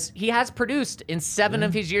because he has produced in 7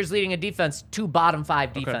 of his years leading a defense 2 bottom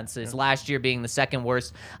 5 defenses. Last year being the second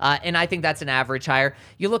worst, and I think that's an average hire.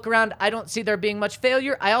 You look around, I don't see there being much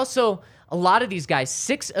failure. A lot of these guys,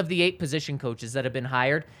 6 of the 8 position coaches that have been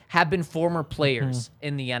hired have been former players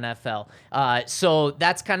in the NFL. So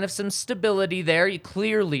that's kind of some stability there.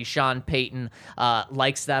 Clearly, Sean Payton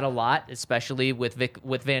likes that a lot, especially with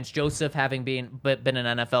Vance Joseph having been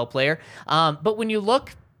an NFL player. But when you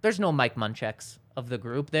look, there's no Mike Munchaks of the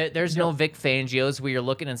group. There's no Vic Fangios where you're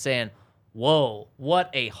looking and saying, whoa, what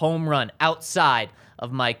a home run outside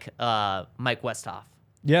of Mike Westhoff.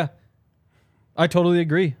 Yeah. I totally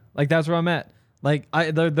agree. Like, that's where I'm at. Like,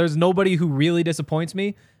 there's nobody who really disappoints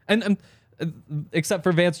me, and except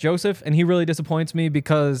for Vance Joseph, and he really disappoints me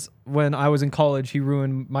because when I was in college, he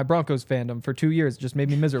ruined my Broncos fandom for 2 years, just made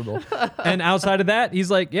me miserable. And outside of that,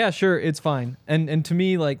 he's like, yeah, sure, it's fine. And to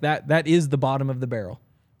me, like that is the bottom of the barrel.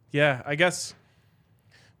 Yeah, I guess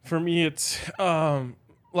for me, it's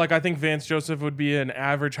like I think Vance Joseph would be an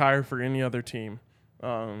average hire for any other team.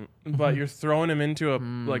 But you're throwing him into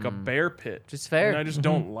a bear pit. Just fair. And I just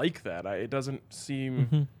don't like that. It doesn't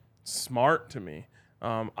seem smart to me.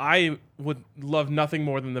 I would love nothing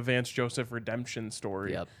more than the Vance Joseph redemption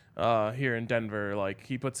story here in Denver. Like,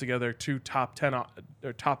 he puts together 2 top 10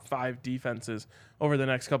 or top 5 defenses over the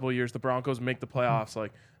next couple of years. The Broncos make the playoffs.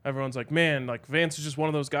 Like, everyone's like, man, like Vance is just one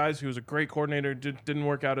of those guys who was a great coordinator, didn't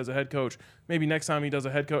work out as a head coach. Maybe next time he does a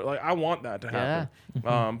head coach. Like, I want that to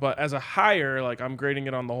happen. But as a hire, like, I'm grading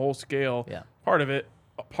it on the whole scale. Yeah. Part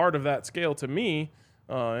of that scale to me,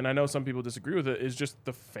 and I know some people disagree with it, is just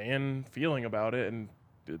the fan feeling about it, and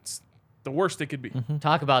it's the worst it could be.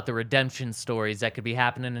 Talk about the redemption stories that could be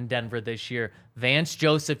happening in Denver this year. Vance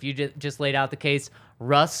Joseph, you just laid out the case.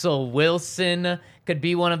 Russell Wilson could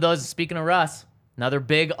be one of those. Speaking of Russ, another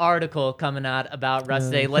big article coming out about Russ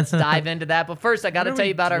today. Let's dive into that. But first, I got to tell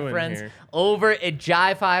you about our friends over at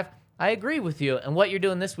Jive Hive. I agree with you. And what you're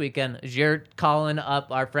doing this weekend is you're calling up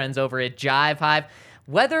our friends over at Jive Hive.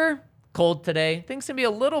 Weather cold today. Things can be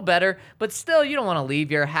a little better, but still, you don't want to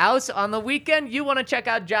leave your house on the weekend. You want to check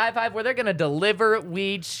out Jive Hive, where they're going to deliver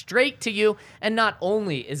weed straight to you. And not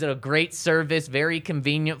only is it a great service, very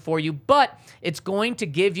convenient for you, but it's going to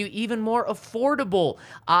give you even more affordable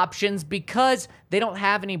options because they don't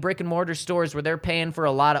have any brick and mortar stores where they're paying for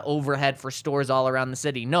a lot of overhead for stores all around the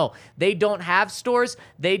city. No, they don't have stores.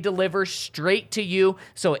 They deliver straight to you.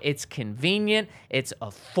 So it's convenient. It's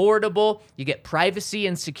affordable. You get privacy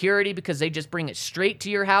and security because they just bring it straight to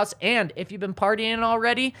your house. And if you've been partying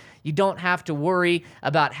already, you don't have to worry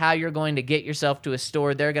about how you're going to get yourself to a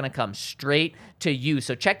store. They're going to come straight to you.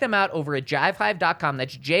 So check them out over at jivehive.com.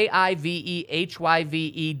 That's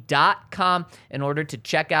JIVEHYVE.com in order to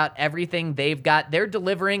check out everything they've got. They're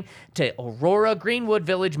delivering to Aurora, Greenwood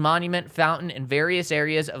Village, Monument, Fountain, and various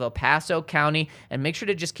areas of El Paso County. And make sure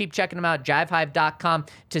to just keep checking them out, jivehive.com,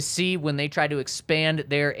 to see when they try to expand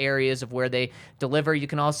their areas of where they deliver. You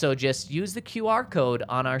can also just use the QR code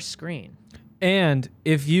on our screen. And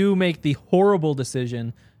if you make the horrible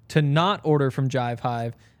decision to not order from Jive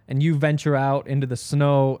Hive and you venture out into the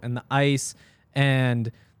snow and the ice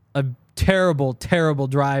and a terrible, terrible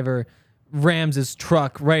driver rams his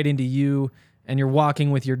truck right into you and you're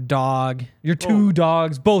walking with your dog, your two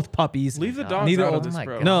dogs, both puppies. Leave the dogs out of this,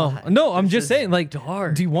 bro. No, I'm just saying, like,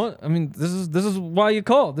 dark. do you want, I mean, this is why you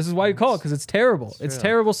call. This is why you call, because it's terrible. It's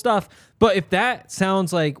terrible stuff. But if that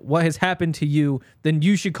sounds like what has happened to you, then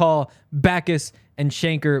you should call Backus and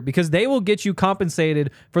Shanker, because they will get you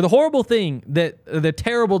compensated for the horrible thing that the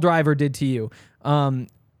terrible driver did to you.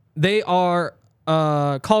 They are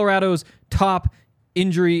Colorado's top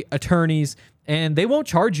injury attorneys, and they won't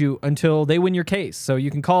charge you until they win your case. So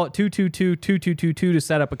you can call it 222-2222 to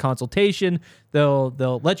set up a consultation.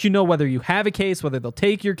 They'll let you know whether you have a case, whether they'll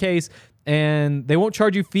take your case, and they won't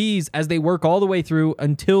charge you fees as they work all the way through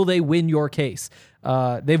until they win your case.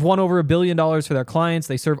 They've won over $1 billion for their clients.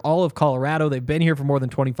 They serve all of Colorado. They've been here for more than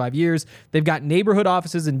 25 years. They've got neighborhood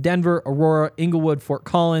offices in Denver, Aurora, Inglewood, Fort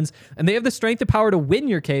Collins, and they have the strength and power to win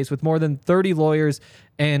your case with more than 30 lawyers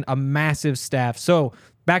and a massive staff. So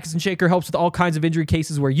Backus and Shaker helps with all kinds of injury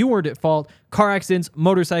cases where you weren't at fault: car accidents,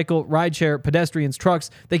 motorcycle, rideshare, pedestrians,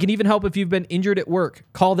 trucks. They can even help if you've been injured at work.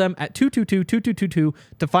 Call them at 222-2222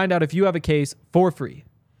 to find out if you have a case for free.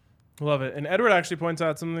 Love it. And Edward actually points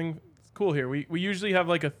out something cool here. We usually have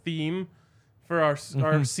like a theme for our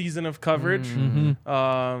season of coverage.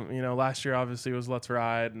 Last year obviously was Let's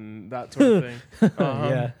Ride and that sort of thing.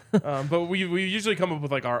 But we usually come up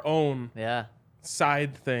with like our own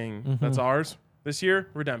side thing that's ours. This year,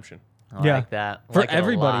 redemption. I like that. For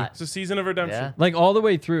everybody. It's a season of redemption. Yeah. Like all the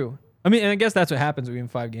way through. I mean, and I guess that's what happens when we win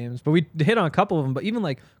 5 games. But we hit on a couple of them. But even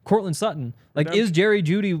like Cortland Sutton, like, is Jerry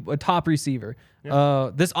Jeudy a top receiver? Yeah.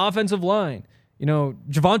 This offensive line,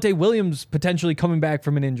 Javonte Williams potentially coming back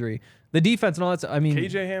from an injury. The defense and all that stuff. I mean,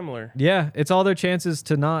 KJ Hamler. Yeah, it's all their chances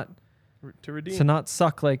to not redeem, to not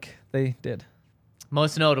suck like they did.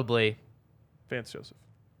 Most notably, Vance Joseph.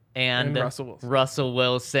 And Russell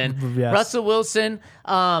Wilson. Yes. Russell Wilson.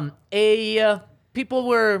 People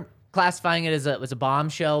were classifying it as a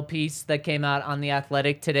bombshell piece that came out on The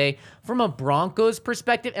Athletic today from a Broncos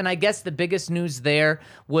perspective. And I guess the biggest news there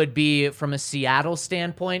would be from a Seattle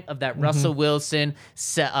standpoint of that Russell Wilson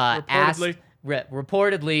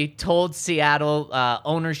reportedly told Seattle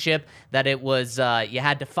ownership that it was you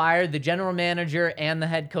had to fire the general manager and the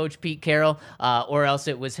head coach, Pete Carroll, or else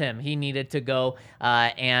it was him. He needed to go,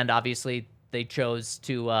 and obviously they chose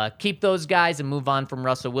to keep those guys and move on from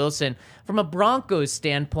Russell Wilson. From a Broncos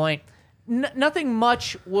standpoint, nothing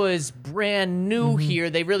much was brand new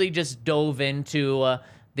here. They really just dove into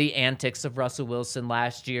the antics of Russell Wilson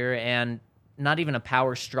last year, and not even a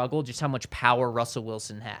power struggle, just how much power Russell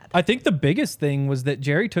Wilson had. I think the biggest thing was that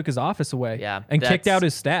Jerry took his office away and kicked out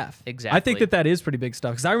his staff. Exactly. I think that is pretty big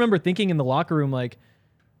stuff, because I remember thinking in the locker room, like,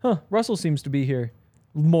 Russell seems to be here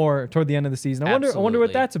more toward the end of the season. I wonder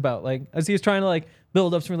what that's about. Like, as he was trying to like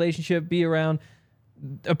build up some relationship, be around.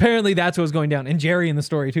 Apparently that's what was going down. And Jerry in the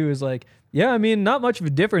story too is like, yeah, I mean, not much of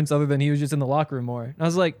a difference other than he was just in the locker room more. And I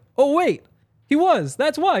was like, oh wait, he was.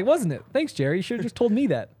 That's why, wasn't it? Thanks, Jerry. You should have just told me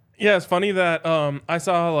that. Yeah, it's funny that I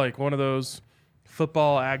saw like one of those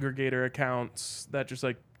football aggregator accounts that just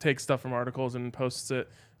like takes stuff from articles and posts it.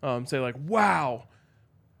 Say like, wow,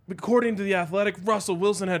 according to The Athletic, Russell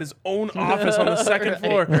Wilson had his own office on the second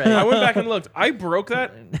floor. Right. I went back and looked. I broke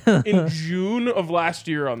that in June of last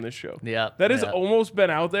year on this show. Yeah, that has almost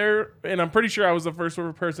been out there, and I'm pretty sure I was the first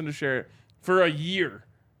person to share it for a year.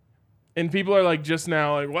 And people are like just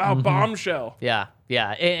now like, wow, bombshell. Yeah,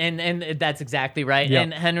 and that's exactly right. Yep.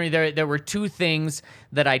 And Henry, there were two things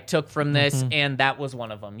that I took from this, and that was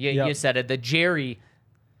one of them. You said it. That Jerry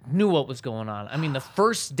knew what was going on. I mean, the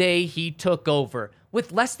first day he took over,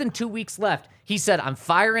 with less than 2 weeks left, he said, I'm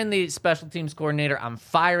firing the special teams coordinator. I'm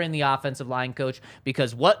firing the offensive line coach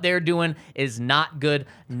because what they're doing is not good,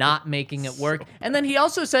 not making it work. And then he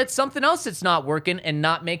also said something else that's not working and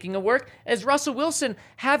not making it work is Russell Wilson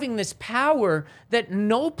having this power that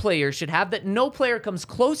no player should have, that no player comes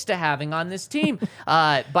close to having on this team.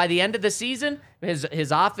 By the end of the season,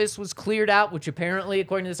 his office was cleared out, which apparently,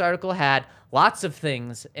 according to this article, had lots of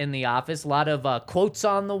things in the office, a lot of quotes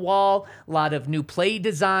on the wall, a lot of new play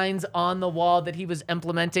designs on the wall that he was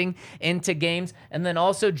implementing into games. And then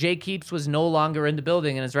also Jake Heaps was no longer in the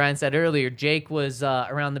building. And as Ryan said earlier, Jake was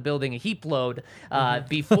around the building a heap load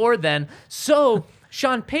before then. So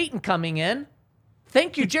Sean Payton coming in.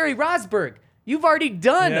 Thank you, Jerry Rosburg. You've already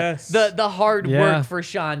done the hard work for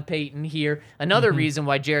Sean Payton here. Another reason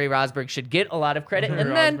why Jerry Rosburg should get a lot of credit. Jerry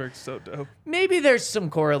And then Rosburg's so dope. maybe there's some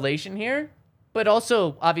correlation here, but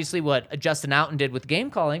also obviously what Justin Outen did with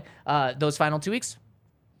game calling those final 2 weeks.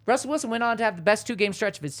 Russell Wilson went on to have the best 2-game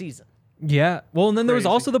stretch of his season. Yeah. Well, and then there was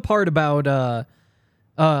Crazy. also the part about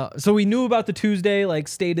so we knew about the Tuesday, like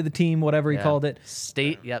state of the team, whatever he called it.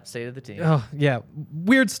 State of the team. Oh, yeah.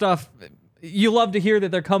 Weird stuff. You love to hear that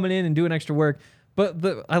they're coming in and doing extra work.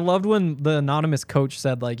 But I loved when the anonymous coach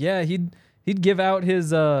said, like, yeah, he'd give out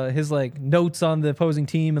his like notes on the opposing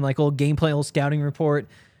team and like little game plan, little scouting report.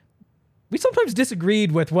 We sometimes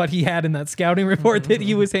disagreed with what he had in that scouting report that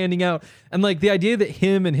he was handing out. And like the idea that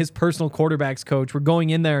him and his personal quarterbacks coach were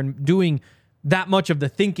going in there and doing that much of the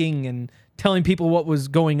thinking and telling people what was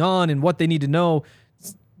going on and what they need to know.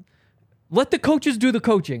 Let the coaches do the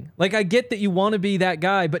coaching. Like, I get that you want to be that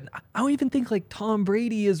guy, but I don't even think like Tom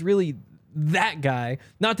Brady is really that guy.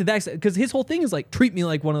 Not to that extent, because his whole thing is like, treat me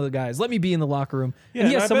like one of the guys. Let me be in the locker room. Yeah, and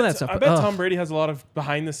he and has some of that stuff. I bet Tom Brady has a lot of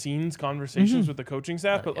behind the scenes conversations with the coaching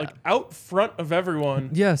staff, but like out front of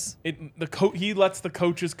everyone, Yes. he lets the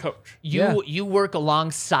coaches coach. You work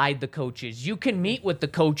alongside the coaches. You can meet with the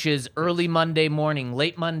coaches early Monday morning,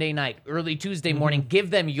 late Monday night, early Tuesday morning,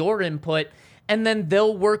 give them your input, and then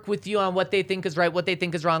they'll work with you on what they think is right, what they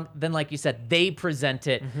think is wrong. Then, like you said, they present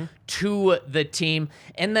it to the team.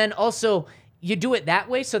 And then also, you do it that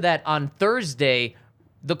way so that on Thursday,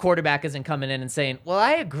 the quarterback isn't coming in and saying, well,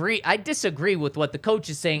 I disagree with what the coach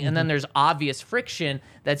is saying. And then there's obvious friction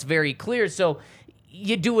that's very clear. So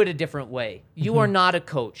you do it a different way. You are not a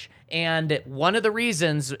coach. And one of the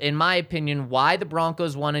reasons, in my opinion, why the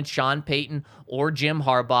Broncos wanted Sean Payton or Jim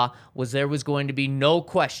Harbaugh was there was going to be no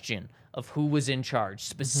question of who was in charge,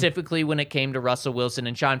 specifically when it came to Russell Wilson,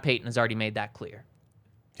 and Sean Payton has already made that clear.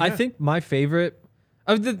 I think my favorite,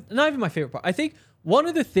 not even my favorite part, I think one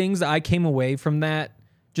of the things that I came away from that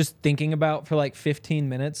just thinking about for like 15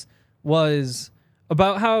 minutes was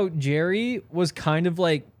about how Jerry was kind of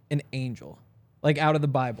like an angel, like out of the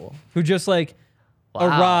Bible, who just like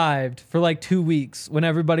arrived for like 2 weeks when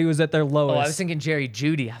everybody was at their lowest. Oh, I was thinking Jerry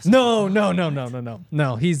Jeudy.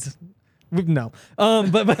 No, he's no.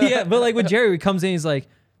 But yeah, but like when Jerry comes in, he's like,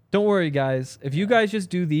 don't worry, guys. If you guys just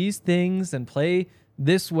do these things and play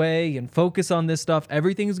this way and focus on this stuff,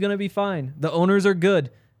 everything's going to be fine. The owners are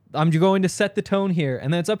good. I'm going to set the tone here.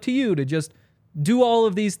 And then it's up to you to just do all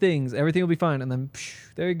of these things. Everything will be fine. And then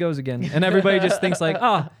there he goes again. And everybody just thinks like,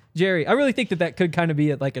 Jerry. I really think that could kind of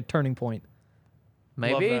be at like a turning point.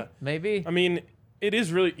 Maybe. I mean, it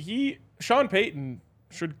is really, Sean Payton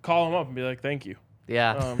should call him up and be like, thank you.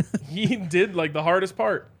 Yeah. He did like the hardest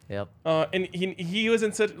part. Yep. And he was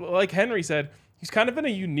in such, like Henry said, he's kind of in a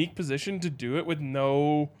unique position to do it with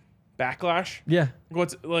no backlash. Yeah.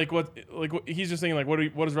 He's just saying like, what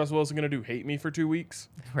is Russell Wilson gonna do? Hate me for 2 weeks?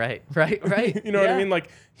 Right. You know what I mean? Like,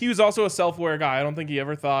 he was also a self-aware guy. I don't think he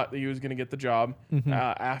ever thought that he was gonna get the job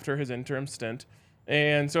after his interim stint.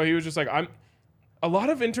 And so he was just like, a lot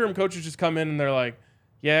of interim coaches just come in and they're like,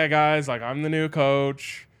 yeah, guys, like, I'm the new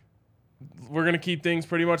coach. We're going to keep things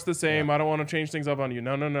pretty much the same. I don't want to change things up on you.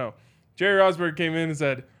 No. Jerry Rosburg came in and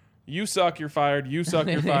said, you suck, you're fired. You suck,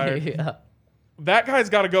 you're fired. Yeah. That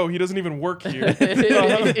guy's got to go. He doesn't even work here.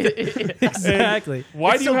 Exactly.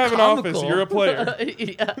 Why It's do you so have comical. an office? You're a player.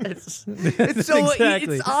 It's so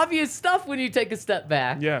Exactly. it's obvious stuff when you take a step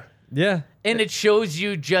back. Yeah. Yeah. And it shows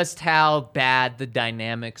you just how bad the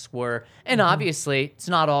dynamics were. And obviously, it's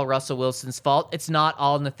not all Russell Wilson's fault. It's not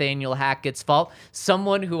all Nathaniel Hackett's fault.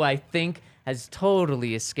 Someone who I think has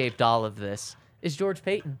totally escaped all of this is George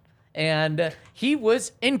Payton. And he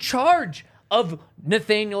was in charge of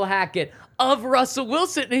Nathaniel Hackett, of Russell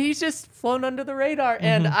Wilson, and he's just flown under the radar.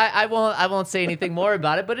 And I won't say anything more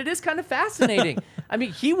about it, but it is kind of fascinating. I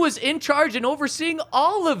mean, he was in charge and overseeing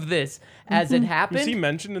all of this as it happened. Was he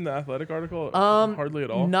mentioned in the Athletic article? Hardly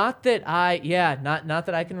at all. Not that I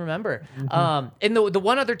can remember. And the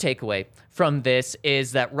one other takeaway from this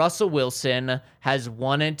is that Russell Wilson has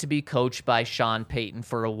wanted to be coached by Sean Payton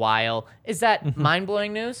for a while. Is that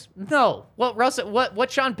mind-blowing news? No.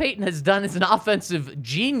 What Sean Payton has done as an offensive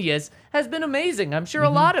genius has been amazing. I'm sure a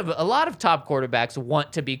lot of top quarterbacks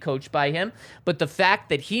want to be coached by him, but the fact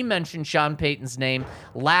that he mentioned Sean Payton's name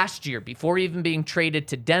last year before even being traded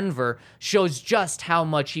to Denver shows just how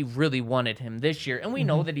much he really wanted him this year. And we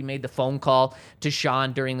know that he made the phone call to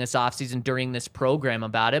Sean during this offseason, during this program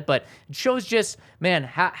about it, but it shows just, man,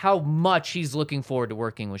 how much he's looking forward to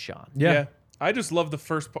working with Sean. Yeah. I just love the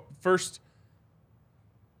first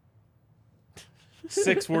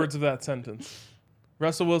 6 words of that sentence.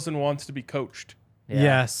 Russell Wilson wants to be coached. Yeah.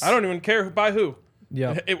 Yes. I don't even care by who.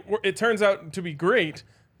 Yeah. It turns out to be great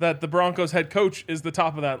that the Broncos head coach is the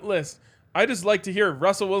top of that list. I just like to hear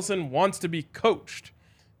Russell Wilson wants to be coached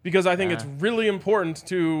because I think it's really important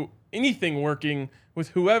to anything working with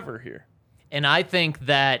whoever here. And I think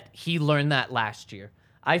that he learned that last year.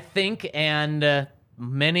 I think, and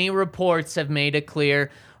many reports have made it clear,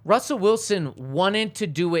 Russell Wilson wanted to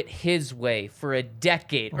do it his way for a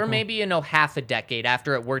decade, or maybe, half a decade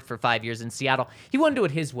after it worked for 5 years in Seattle. He wanted to do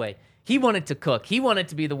it his way. He wanted to cook. He wanted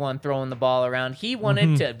to be the one throwing the ball around. He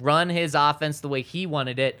wanted to run his offense the way he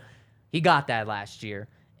wanted it. He got that last year,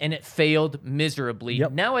 and it failed miserably.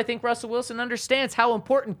 Yep. Now I think Russell Wilson understands how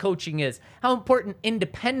important coaching is, how important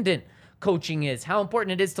independent coaching is, how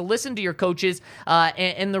important it is to listen to your coaches,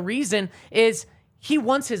 and the reason is he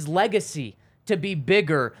wants his legacy to be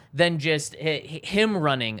bigger than just him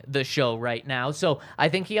running the show right now. So I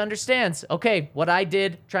think he understands, okay, what I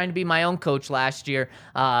did trying to be my own coach last year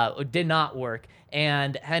did not work.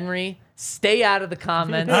 And Henry, stay out of the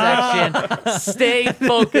comment section. Stay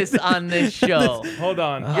focused on this show. Hold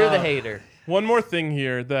on. You're the hater. One more thing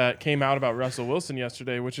here that came out about Russell Wilson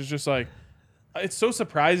yesterday, which is just like, it's so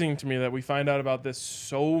surprising to me that we find out about this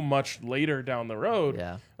so much later down the road.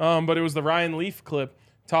 Yeah. But it was the Ryan Leaf clip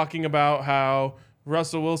talking about how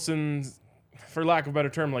Russell Wilson's, for lack of a better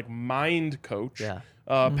term, like mind coach,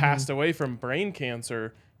 passed away from brain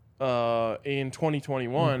cancer in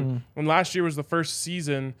 2021. And last year was the first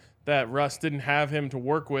season that Russ didn't have him to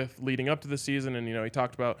work with leading up to the season. And, he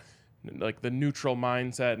talked about like the neutral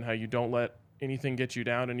mindset and how you don't let anything get you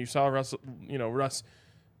down. And you saw Russ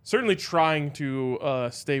certainly trying to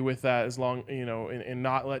stay with that as long, and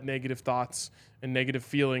not let negative thoughts and negative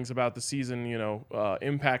feelings about the season,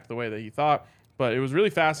 impact the way that he thought. But it was really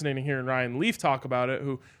fascinating hearing Ryan Leaf talk about it,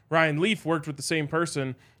 who Ryan Leaf worked with the same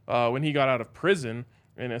person when he got out of prison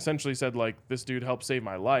and essentially said, like, this dude helped save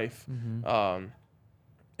my life.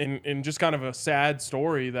 And just kind of a sad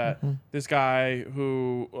story that this guy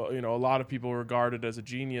who, a lot of people regarded as a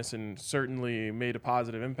genius and certainly made a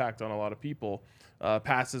positive impact on a lot of people,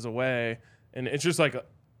 passes away. And it's just like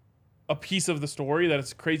a piece of the story that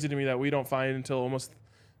it's crazy to me that we don't find until almost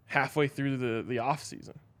halfway through the off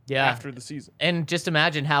season. Yeah. After the season. And just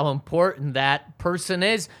imagine how important that person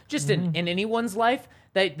is just in anyone's life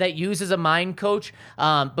that uses a mind coach,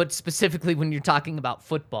 but specifically when you're talking about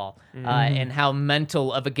football and how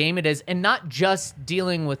mental of a game it is, and not just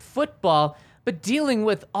dealing with football, but dealing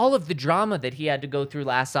with all of the drama that he had to go through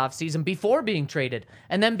last offseason before being traded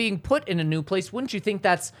and then being put in a new place. Wouldn't you think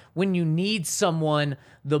that's when you need someone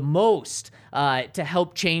the most to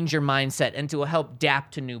help change your mindset and to help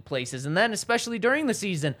adapt to new places? And then especially during the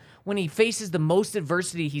season when he faces the most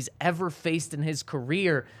adversity he's ever faced in his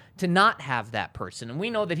career, to not have that person. And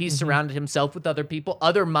we know that he's surrounded himself with other people,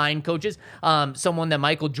 other mind coaches, someone that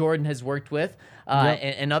Michael Jordan has worked with,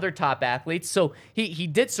 and other top athletes. So he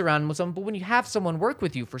did surround him with someone, but when you have someone work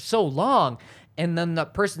with you for so long and then the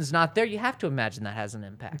person's not there, you have to imagine that has an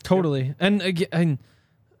impact. Totally. And again,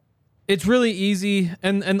 it's really easy,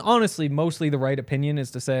 and honestly, mostly the right opinion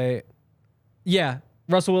is to say, yeah,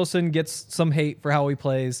 Russell Wilson gets some hate for how he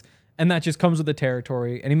plays, and that just comes with the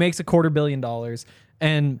territory, and he makes $250 million,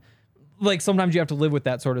 and like sometimes you have to live with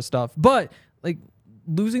that sort of stuff. But like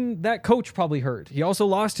losing that coach probably hurt. He also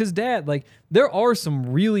lost his dad. Like there are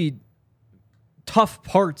some really tough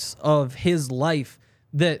parts of his life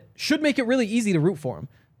that should make it really easy to root for him.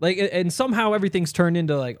 Like, and somehow everything's turned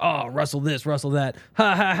into like, oh, Russell this, Russell that.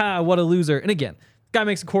 Ha ha ha, what a loser. And again, guy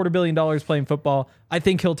makes $250 million playing football. I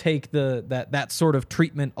think he'll take that sort of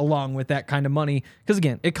treatment along with that kind of money. Because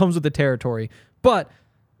again, it comes with the territory. But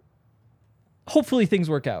hopefully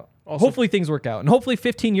things work out. hopefully things work out. And hopefully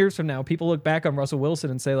 15 years from now, people look back on Russell Wilson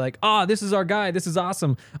and say like, this is our guy. This is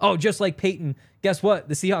awesome. Oh, just like Peyton. Guess what?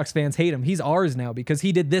 The Seahawks fans hate him. He's ours now because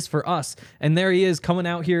he did this for us. And there he is coming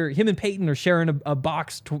out here. Him and Peyton are sharing a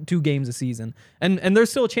box 2 games a season. And there's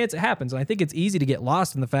still a chance it happens. And I think it's easy to get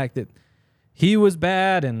lost in the fact that he was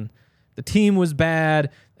bad and the team was bad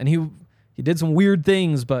and he did some weird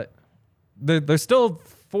things, but there's still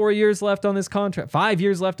 4 years left on this contract, 5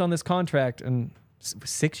 years left on this contract, and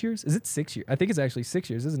 6 years? Is it 6 years? I think it's actually 6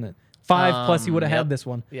 years, isn't it? 5 plus he would have had this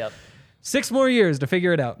one. Yep. 6 more years to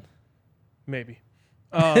figure it out. Maybe.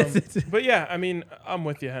 But yeah, I mean, I'm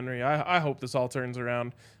with you, Henry. I hope this all turns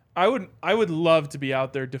around. I would love to be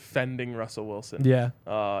out there defending Russell Wilson. Yeah.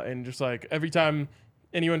 And just like every time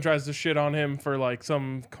anyone tries to shit on him for like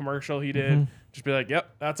some commercial he did, just be like,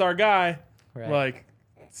 yep, that's our guy. Right. Like,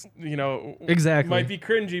 you know, Exactly. might be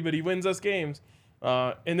cringy, but he wins us games.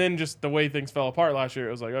 And then just the way things fell apart last year,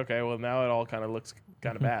 it was like, okay, well now it all kind of looks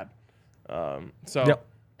kind of bad. Yep.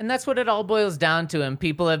 And that's what it all boils down to. And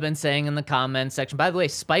people have been saying in the comment section, by the way,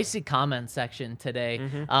 spicy comment section today.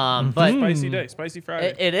 But Spicy day, spicy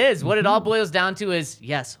Friday. it is. What it all boils down to is,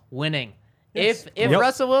 yes, winning. Yes. If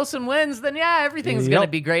Russell Wilson wins, then yeah, everything's going to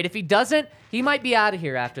Yep. be great. If he doesn't, he might be out of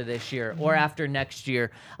here after this year or after next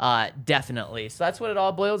year, definitely. So that's what it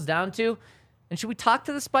all boils down to. And should we talk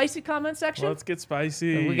to the spicy comment section? Let's get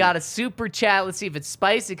spicy. We got a super chat. Let's see if it's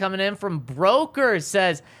spicy coming in from Broker.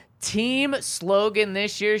 Says, team slogan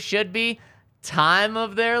this year should be time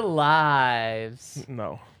of their lives.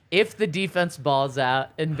 No. If the defense balls out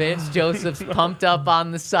and Vance Joseph's pumped up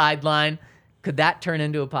on the sideline, could that turn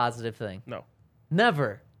into a positive thing? No.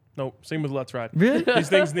 Never. Nope. Same with Let's Ride. Really? These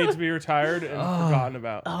things need to be retired and forgotten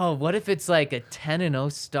about. Oh, what if it's like a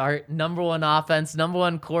 10-0 start, number 1 offense, number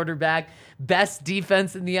 1 quarterback, best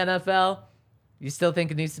defense in the NFL? You still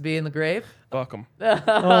think it needs to be in the grave? Fuck them. Oh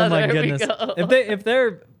my There we goodness. go.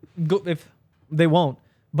 If they won't.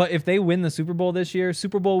 But if they win the Super Bowl this year,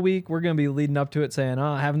 Super Bowl week, we're going to be leading up to it saying,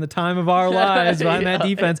 having the time of our lives behind that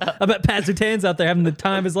defense. I bet Pat Surtain's out there having the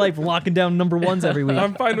time of his life locking down number 1s every week.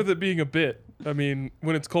 I'm fine with it being a bit. I mean,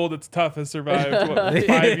 when it's cold, it's tough has survived, 5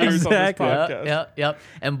 years Exactly. on this podcast. Yep.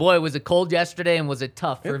 And boy, was it cold yesterday and was it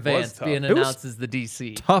tough for It was Vance tough. being It was announced as the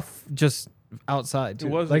DC? Tough just outside, too.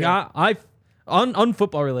 It was, like, yeah. I on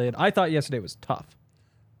football related, I thought yesterday was tough.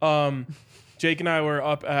 Jake and I were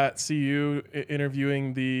up at CU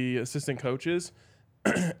interviewing the assistant coaches,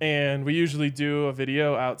 and we usually do a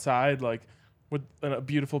video outside, like with a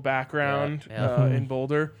beautiful background in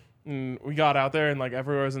Boulder. And we got out there and like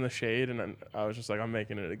everywhere was in the shade, and then I was just like, I'm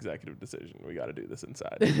making an executive decision. We got to do this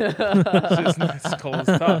inside. It's just nice, cold as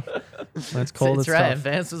tough. That's cold That's as right. tough.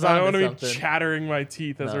 Vance was I on don't want to something. be chattering my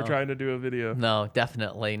teeth as we're No. trying to do a video. No,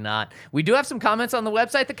 definitely not. We do have some comments on the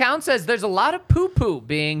website. The count says there's a lot of poo-poo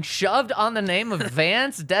being shoved on the name of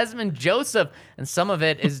Vance Desmond Joseph, and some of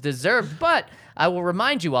it is deserved. But I will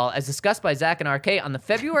remind you all, as discussed by Zach and RK on the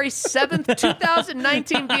February 7th,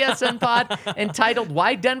 2019 BSN pod entitled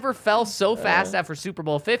Why Denver Fell So Fast After Super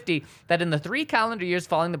Bowl 50, that in the 3 calendar years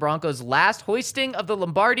following the Broncos' last hoisting of the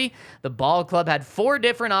Lombardi, the ball club had 4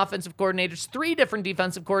 different offensive coordinators, 3 different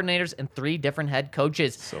defensive coordinators, and 3 different head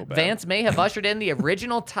coaches. bad. Vance may have ushered in the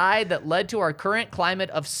original tide that led to our current climate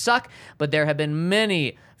of suck, but there have been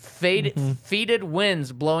many faded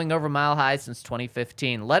winds blowing over Mile High since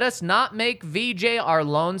 2015. Let us not make VJ our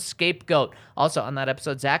lone scapegoat. Also, on that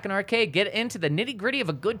episode, Zach and RK get into the nitty-gritty of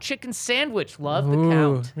a good chicken sandwich. Love the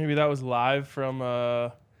count. Maybe that was live from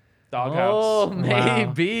Doghouse. Oh,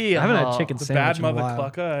 maybe. I haven't had Oh. chicken The sandwich Bad in a Mother while.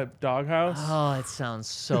 Clucka at Doghouse. Oh, it sounds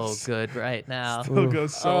so good right now. Still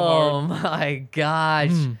goes so Oh, hard. my gosh.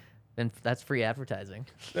 And that's free advertising.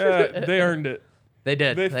 Yeah, they earned it. They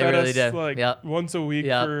did. They They fed really us did. like Yep. once a week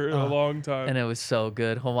Yep. for a long time. And it was so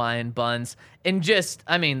good. Hawaiian buns. And just,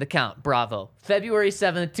 I mean, the count. Bravo. February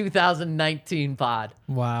 7th, 2019 pod.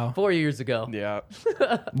 Wow. 4 years ago. Yeah.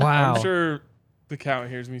 Wow. I'm sure the count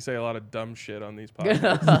hears me say a lot of dumb shit on these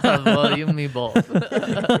podcasts. Well, you and me both.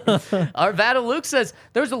 Arvada Luke says,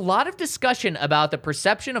 there's a lot of discussion about the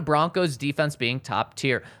perception of Broncos defense being top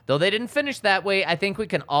tier. Though they didn't finish that way, I think we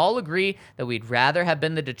can all agree that we'd rather have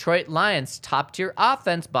been the Detroit Lions top tier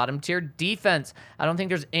offense, bottom tier defense. I don't think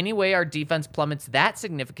there's any way our defense plummets that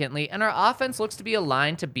significantly, and our offense looks to be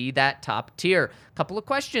aligned to be that top tier. Couple of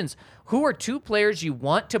questions. Who are 2 players you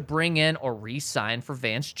want to bring in or re-sign for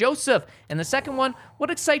Vance Joseph? And the second one,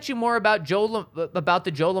 what excites you more about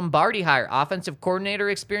the Joe Lombardi hire? Offensive coordinator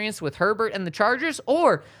experience with Herbert and the Chargers,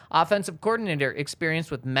 or offensive coordinator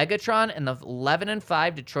experience with Megatron and the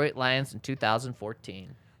 11-5 Detroit Lions in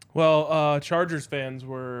 2014? Well, Chargers fan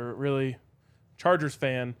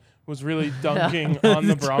was really dunking on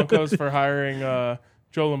the Broncos for hiring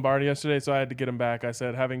Joe Lombardi yesterday, so I had to get him back. I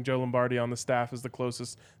said having Joe Lombardi on the staff is the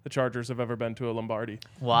closest the Chargers have ever been to a Lombardi.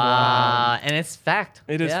 Wow. And it's fact.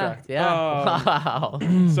 It is fact. Yeah. Wow.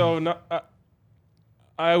 So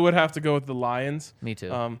I would have to go with the Lions. Me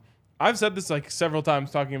too. I've said this like several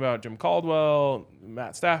times talking about Jim Caldwell,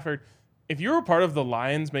 Matt Stafford. If you're a part of the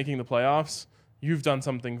Lions making the playoffs, you've done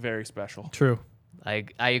something very special. True. I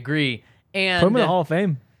agree. And Put him in the Hall of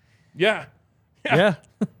Fame. Yeah. Yeah.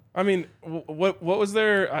 I mean, what was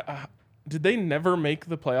there? Did they never make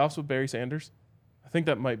the playoffs with Barry Sanders? I think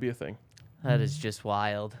that might be a thing. that is just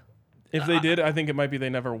wild. If they did, I think it might be they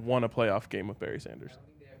never won a playoff game with Barry Sanders.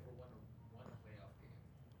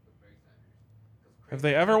 Have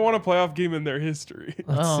they ever won a playoff game in their history?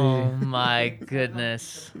 Let's Oh see. my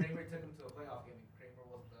goodness. Kramer took him to a playoff game, and Kramer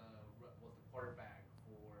was the quarterback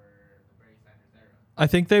for the Barry Sanders era. I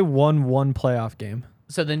think they won one playoff game.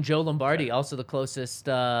 So then Joe Lombardi, also the closest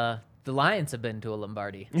the Lions have been to a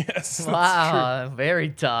Lombardi. Yes, that's true. Wow, very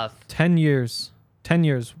tough. 10 years. 10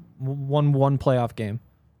 years. Won one playoff game.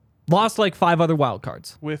 Lost like 5 other wild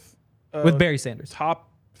cards With Barry Sanders. top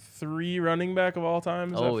 3 running back of all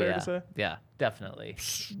time. Is that fair yeah. to say? Yeah, definitely.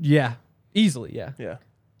 Yeah. Easily, yeah. Yeah.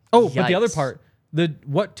 Oh, but the other Yikes. part,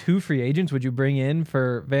 what 2 free agents would you bring in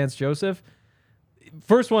for Vance Joseph?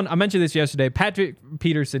 First one, I mentioned this yesterday. Patrick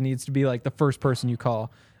Peterson needs to be like the first person you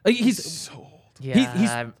call. Like, he's So old.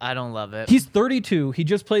 Yeah, I don't love it. He's 32. He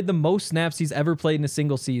just played the most snaps he's ever played in a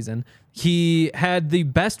single season. He had the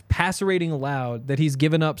best passer rating allowed that he's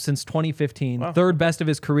given up since 2015, third best of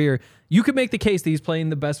his career. You could make the case that he's playing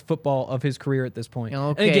the best football of his career at this point.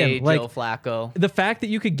 Okay, and again, like Joe Flacco. the fact that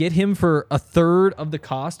you could get him for a third of the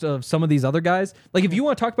cost of some of these other guys, like if you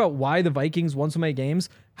want to talk about why the Vikings won so many games,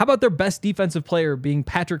 how about their best defensive player being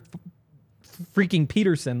Patrick freaking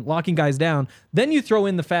Peterson locking guys down? Then you throw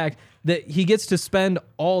in the fact that he gets to spend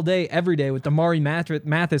all day, every day with Damari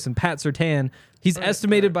Mathis and Pat Surtain. He's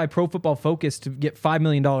estimated by Pro Football Focus to get $5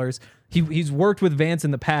 million. He's worked with Vance in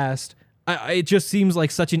the past. It just seems like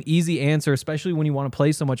such an easy answer, especially when you want to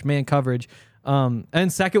play so much man coverage.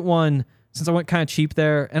 And second one, since I went kind of cheap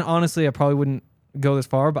there, and honestly, I probably wouldn't go this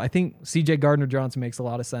far, but I think CJ Gardner-Johnson makes a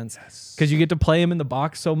lot of sense because you get to play him in the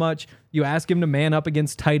box so much. You ask him to man up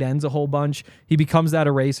against tight ends a whole bunch. He becomes that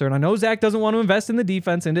eraser. And I know Zach doesn't want to invest in the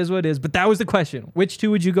defense, and it is what it is, but that was the question. Which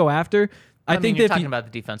 2 would you go after? I think mean, you're that if talking you-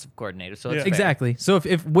 about the defensive coordinator, so it's Yeah. fair. Exactly. So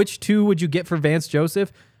if which 2 would you get for Vance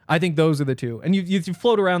Joseph? I think those are the 2. And you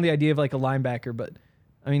float around the idea of like a linebacker, but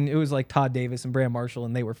I mean, it was like Todd Davis and Brand Marshall,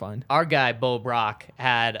 and they were fine. Our guy, Bo Brock,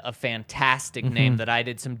 had a fantastic name that I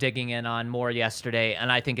did some digging in on more yesterday,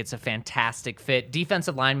 and I think it's a fantastic fit.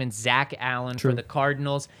 Defensive lineman Zach Allen for the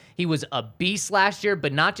Cardinals. He was a beast last year,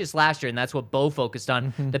 but not just last year, and that's what Bo focused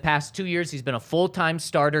on. The past 2 years, he's been a full-time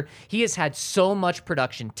starter. He has had so much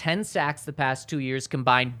production, 10 sacks the past 2 years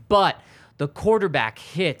combined, but the quarterback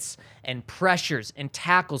hits and pressures and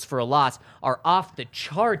tackles for a loss are off the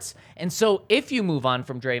charts. And so if you move on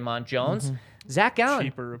from Draymond Jones, Zach Allen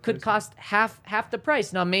Cheaper could replacement. cost half the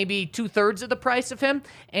price. Now, maybe 2/3 of the price of him,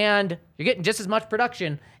 and you're getting just as much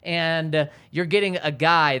production, and you're getting a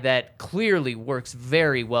guy that clearly works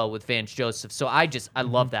very well with Vance Joseph. So I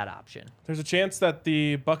love that option. There's a chance that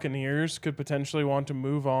the Buccaneers could potentially want to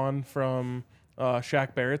move on from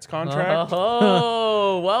Shaq Barrett's contract.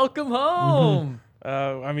 Oh, welcome home.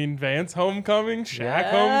 I mean, Vance homecoming, Shaq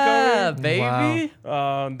Yeah, homecoming. baby.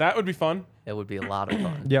 That would be fun. It would be a lot of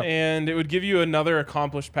fun. Yep. And it would give you another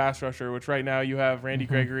accomplished pass rusher, which right now you have Randy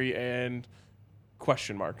Gregory and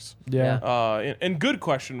question marks. Yeah. And good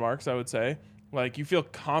question marks, I would say. Like, you feel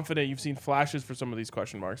confident. You've seen flashes for some of these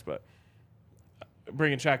question marks, but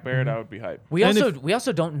bringing Shaq Barrett, I would be hyped. We And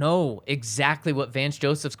also don't know exactly what Vance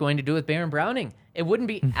Joseph's going to do with Baron Browning. It wouldn't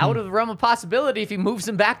be out of the realm of possibility if he moves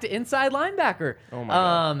him back to inside linebacker. Oh my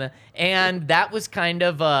God. And that was kind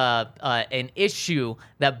of an issue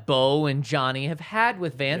that Bo and Johnny have had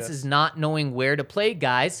with Vance, Yes. is not knowing where to play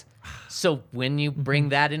guys. So when you bring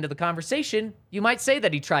that into the conversation, you might say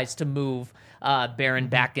that he tries to move Baron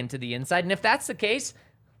back into the inside. And if that's the case,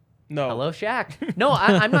 No. hello, Shaq. No,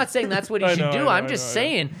 I'm not saying that's what he I should know, do. I know, I'm I just know,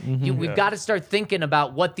 I know. saying we've got to start thinking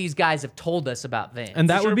about what these guys have told us about Vance. And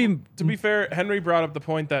that Sure, would be to be fair, Henry brought up the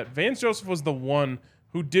point that Vance Joseph was the one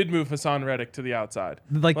who did move Hassan Reddick to the outside.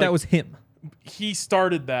 like that was him. He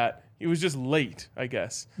started that. He was just late, I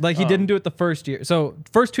guess. Like he didn't do it the first year. So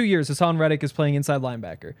first 2 years, Hassan Reddick is playing inside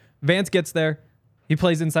linebacker. Vance gets there, he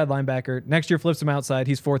plays inside linebacker. Next year, flips him outside.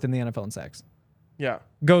 He's 4th in the NFL in sacks. Yeah.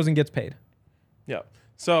 Goes and gets paid. Yeah.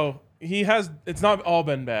 So he has. It's not all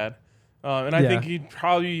been bad, and I Yeah. think he'd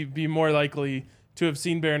probably be more likely to have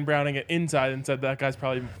seen Baron Browning at inside and said that guy's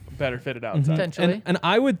probably better fitted outside. Potentially. And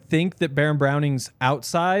I would think that Baron Browning's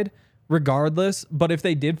outside regardless, but if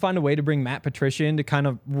they did find a way to bring Matt Patricia in to kind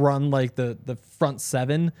of run like the front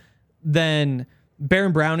seven, then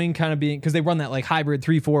Baron Browning kind of being, because they run that like hybrid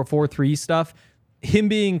 3-4, 4-3 stuff, him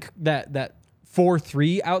being that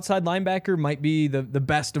 4-3 outside linebacker might be the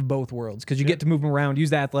best of both worlds, because you get to move him around, use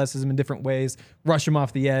the athleticism in different ways, rush him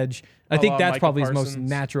off the edge. I think that's Micah probably his most Parsons.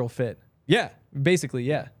 natural fit. Yeah, basically,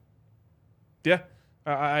 yeah. Yeah,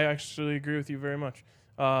 I actually agree with you very much.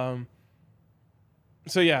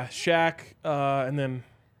 So yeah, Shaq, and then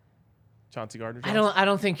Chauncey Gardner-Johnson. I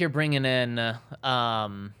don't think you're bringing in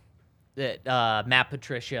Matt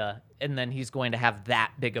Patricia, and then he's going to have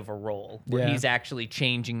that big of a role where Yeah. he's actually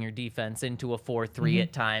changing your defense into a 4-3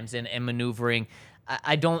 at times and maneuvering.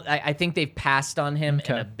 I think they've passed on him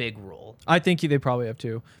in a big role. I think they probably have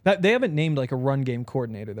too. They haven't named like a run game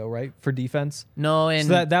coordinator though, right? For defense. No, and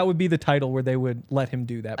So that would be the title where they would let him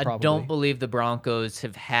do that. Probably. I don't believe the Broncos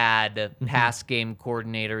have had pass game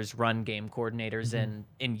coordinators, run game coordinators in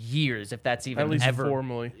years, if that's even At least ever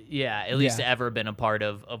formally. Yeah, at least Yeah. ever been a part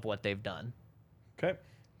of what they've done. Okay.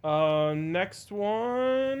 Next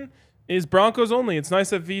one is Broncos only. It's nice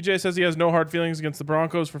that VJ says he has no hard feelings against the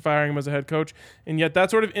Broncos for firing him as a head coach, and yet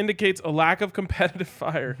that sort of indicates a lack of competitive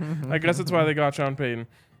fire. I guess that's why they got Sean Payton.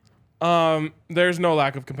 There's no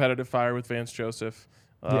lack of competitive fire with Vance Joseph.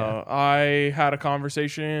 I had a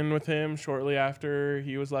conversation with him shortly after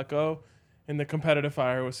he was let go, and the competitive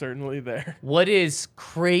fire was certainly there. What is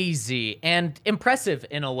crazy and impressive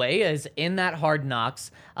in a way is in that Hard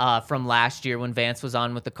Knocks from last year when Vance was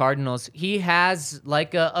on with the Cardinals, he has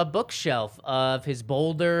like a bookshelf of his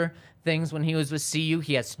Boulder things when he was with CU.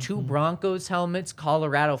 He has two Broncos helmets,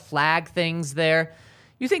 Colorado flag things there.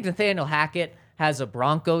 You think Nathaniel Hackett has a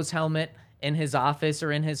Broncos helmet in his office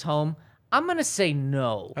or in his home? I'm going to say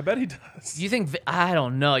no. I bet he does. You think, I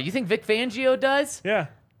don't know. You think Vic Fangio does? Yeah.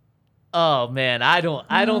 Oh man, I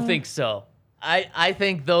don't think so. I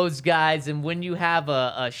think those guys, and when you have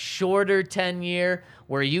a shorter tenure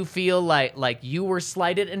where you feel like you were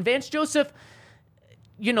slighted, and Vance Joseph,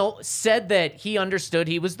 said that he understood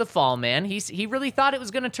he was the fall man. He really thought it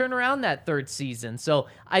was going to turn around that third season. So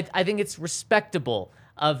I think it's respectable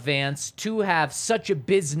of Vance to have such a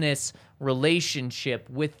business relationship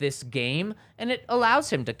with this game, and it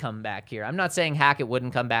allows him to come back here. I'm not saying Hackett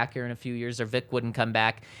wouldn't come back here in a few years or Vic wouldn't come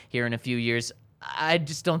back here in a few years. I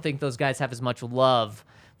just don't think those guys have as much love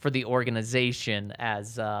for the organization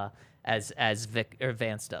as Vic or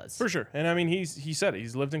Vance does. For sure. And I mean, he said it.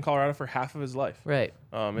 He's lived in Colorado for half of his life. Right.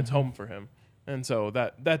 It's home for him. And so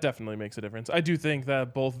that definitely makes a difference. I do think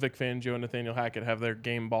that both Vic Fangio and Nathaniel Hackett have their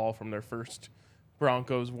game ball from their first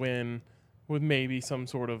Broncos win, with maybe some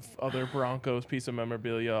sort of other Broncos piece of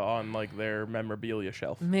memorabilia on like their memorabilia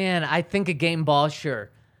shelf. Man, I think a game ball,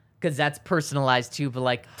 sure, because that's personalized too. But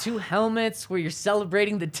like two helmets where you're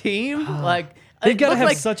celebrating the team, like They've got to looked have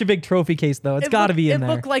like, such a big trophy case though. It's got to be in it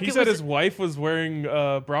there. Looked like He it said was, his wife was wearing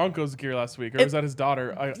Broncos gear last week, or was that his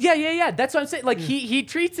daughter? Yeah. That's what I'm saying. Like he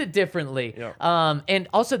treats it differently. Yeah. And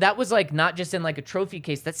also that was like not just in like a trophy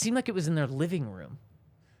case. That seemed like it was in their living room.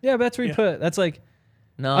 Yeah, but that's where you put it. That's like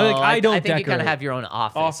No, I don't I think you kind decorate. of have your own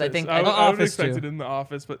office. I think. I would office expect too. it in the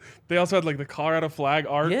office, but they also had like the Colorado flag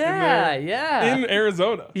art yeah, in there. yeah. In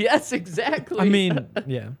Arizona. Yes, exactly. I mean,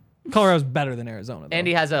 yeah. Colorado's better than Arizona though. and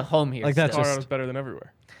he has a home here. Like, that's still. Colorado's better than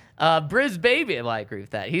everywhere. Briz Baby, well, I agree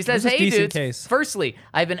with that. He says, This is hey, decent dudes. case. Firstly,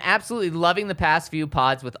 I've been absolutely loving the past few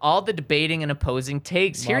pods with all the debating and opposing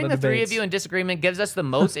takes. Hearing of the three of debates. you in disagreement gives us the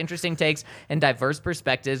most interesting takes and diverse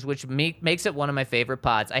perspectives, which makes it one of my favorite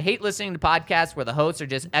pods. I hate listening to podcasts where the hosts are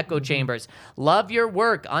just echo chambers. Love your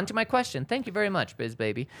work. On to my question. Thank you very much, Briz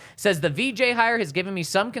Baby. Says, the VJ hire has given me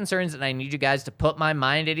some concerns and I need you guys to put my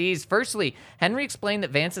mind at ease. Firstly, Henry explained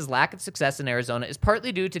that Vance's lack of success in Arizona is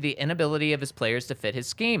partly due to the inability of his players to fit his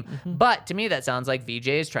scheme. But to me, that sounds like VJ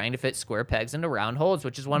is trying to fit square pegs into round holes,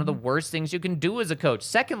 which is one of the worst things you can do as a coach.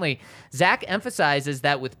 Secondly, Zach emphasizes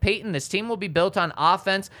that with Peyton, this team will be built on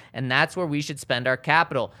offense, and that's where we should spend our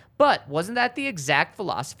capital. But wasn't that the exact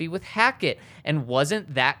philosophy with Hackett? And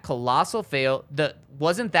wasn't that colossal fail the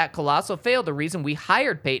reason we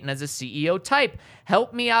hired Peyton as a CEO type?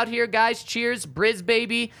 Help me out here, guys. Cheers, Briz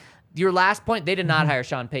Baby. Your last point, they did not hire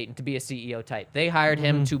Sean Payton to be a CEO type. They hired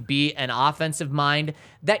him to be an offensive mind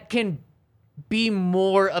that can be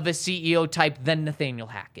more of a CEO type than Nathaniel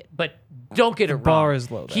Hackett. But don't get it wrong. bar is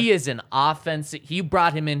low there. He is an offensive. He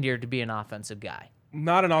brought him in here to be an offensive guy.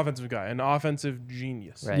 Not an offensive guy, an offensive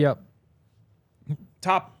genius. Right. Yep.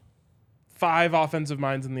 Top 5 offensive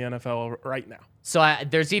minds in the NFL right now. So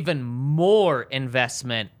there's even more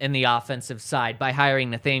investment in the offensive side by hiring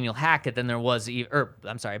Nathaniel Hackett than there was,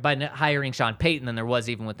 by hiring Sean Payton than there was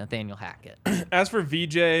even with Nathaniel Hackett. As for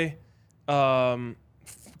VJ, kind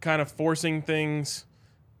of forcing things,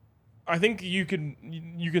 I think you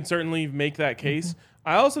can certainly make that case.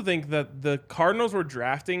 I also think that the Cardinals were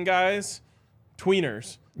drafting guys,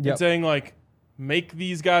 tweeners, and saying like, make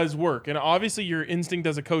these guys work. And obviously your instinct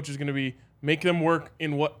as a coach is going to be make them work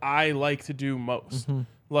in what I like to do most.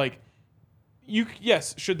 Like,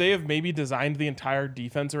 should they have maybe designed the entire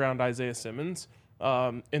defense around Isaiah Simmons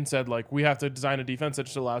and said, like, we have to design a defense that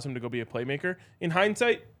just allows him to go be a playmaker? In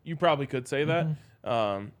hindsight, you probably could say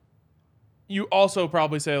that. You also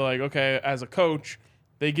probably say, like, okay, as a coach,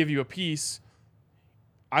 they give you a piece.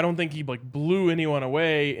 I don't think he, like, blew anyone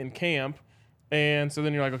away in camp. And so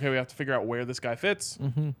then you're like, okay, we have to figure out where this guy fits.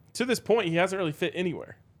 To this point, he hasn't really fit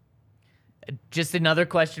anywhere. Just another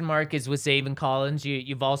question mark is with Zaven Collins.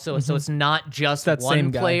 You've also so it's not just that one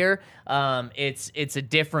same guy. player. It's a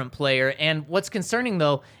different player. And what's concerning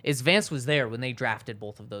though is Vance was there when they drafted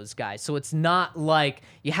both of those guys. So it's not like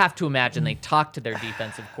you have to imagine they talked to their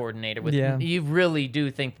defensive coordinator. You really do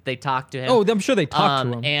think that they talked to him. Oh, I'm sure they talked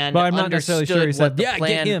to him, and but I'm not necessarily sure he said,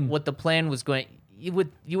 get him. What the plan was going. You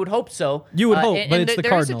would hope so. You would hope, but it's the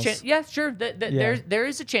there is a Cardinals. yeah, sure. There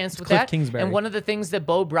is a chance with Cliff that. Kingsbury. And one of the things that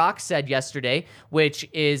Bo Brock said yesterday, which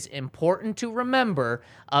is important to remember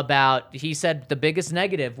about, he said the biggest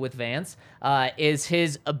negative with Vance is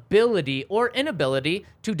his ability or inability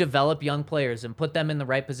to develop young players and put them in the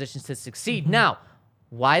right positions to succeed. Now,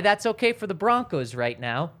 why that's okay for the Broncos right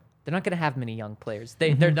now? They're not going to have many young players.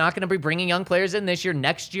 They're not going to be bringing young players in this year.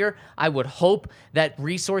 Next year, I would hope that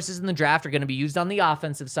resources in the draft are going to be used on the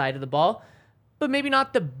offensive side of the ball. But maybe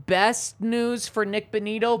not the best news for Nick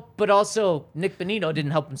Bonito, but also Nick Bonito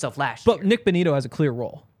didn't help himself last year. But Nick Bonito has a clear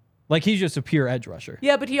role. Like, he's just a pure edge rusher.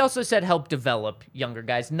 Yeah, but he also said help develop younger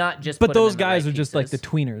guys, not just But put them those in the guys right are just like the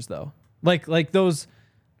pieces. tweeners, though. Like those.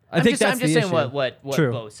 I'm think just that's the saying issue. what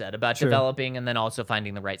True. Bo said about True. developing and then also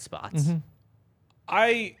finding the right spots.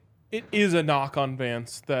 It is a knock on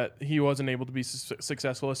Vance that he wasn't able to be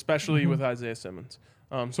successful, especially with Isaiah Simmons.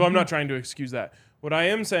 So I'm not trying to excuse that. What I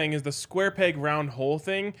am saying is the square peg round hole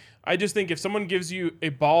thing. I just think if someone gives you a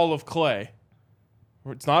ball of clay,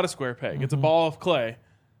 or it's not a square peg, it's a ball of clay,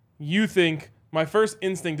 you think my first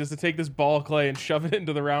instinct is to take this ball of clay and shove it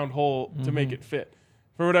into the round hole to make it fit.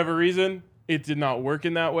 For whatever reason, it did not work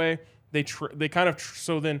in that way.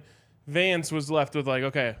 So then Vance was left with like,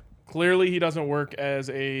 okay, clearly he doesn't work as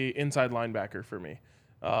a inside linebacker for me.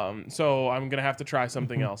 So I'm going to have to try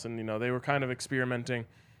something else. And, they were kind of experimenting.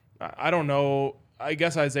 I don't know. I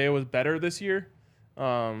guess Isaiah was better this year.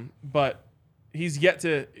 But he's yet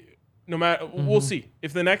to, no matter, we'll see.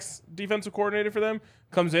 If the next defensive coordinator for them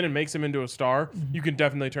comes in and makes him into a star, you can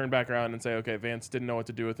definitely turn back around and say, okay, Vance didn't know what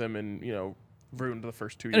to do with him and, ruined the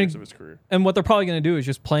first 2 years of his career. And what they're probably going to do is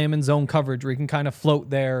just play him in zone coverage where he can kind of float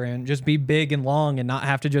there and just be big and long and not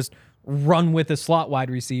have to just run with a slot wide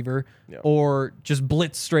receiver or just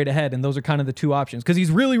blitz straight ahead. And those are kind of the two options because he's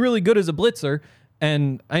really, really good as a blitzer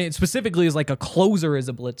and specifically as like a closer as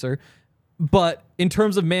a blitzer. But in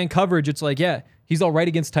terms of man coverage, it's like, he's all right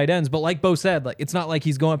against tight ends. But like Bo said, like it's not like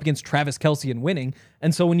he's going up against Travis Kelce and winning.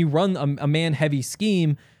 And so when you run a man-heavy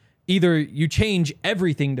scheme, either you change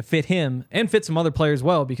everything to fit him and fit some other players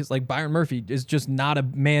well because like Byron Murphy is just not a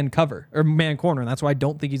man cover or man corner. And that's why I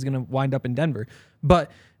don't think he's going to wind up in Denver.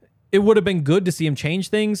 But it would have been good to see him change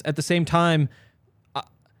things. At the same time,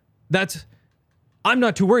 I'm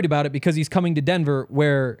not too worried about it because he's coming to Denver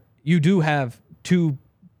where you do have 2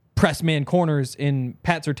 press man corners in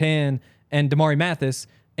Pat Surtain and Damari Mathis,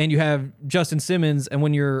 and you have Justin Simmons. And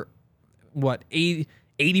when you're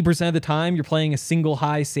 80% of the time you're playing a single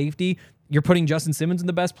high safety, you're putting Justin Simmons in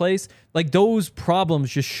the best place. Like those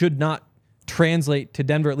problems just should not translate to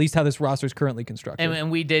Denver, at least how this roster is currently constructed.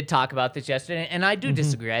 And we did talk about this yesterday, and I do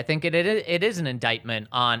disagree. I think it is an indictment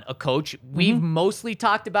on a coach. We've mostly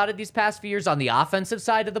talked about it these past few years on the offensive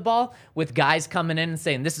side of the ball with guys coming in and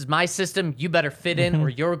saying, this is my system, you better fit in or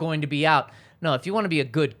you're going to be out. No, if you want to be a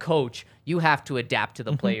good coach, you have to adapt to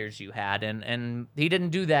the players you had, and he didn't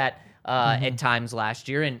do that at times last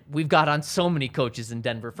year, and we've got on so many coaches in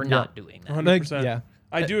Denver for not doing that. 100%.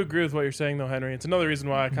 I do agree with what you're saying, though, Henry. It's another reason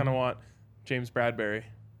why I kind of want James Bradbury.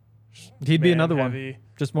 He'd be another heavy, one,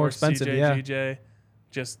 just more expensive. GJ,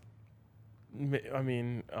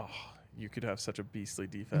 you could have such a beastly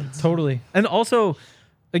defense. Totally. And also,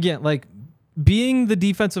 again, like being the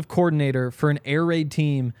defensive coordinator for an air raid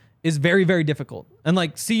team is very, very difficult. And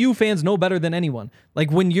like CU fans know better than anyone.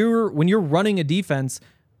 Like when you're running a defense,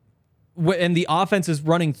 and the offense is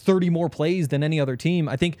running 30 more plays than any other team.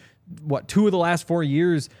 I think 2 of the last 4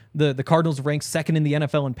 years, the Cardinals have ranked second in the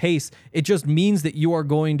NFL in pace. It just means that you are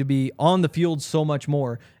going to be on the field so much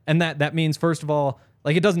more. And that means, first of all,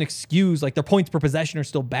 like, it doesn't excuse, like, their points per possession are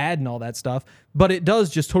still bad and all that stuff, but it does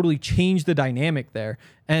just totally change the dynamic there.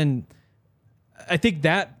 And I think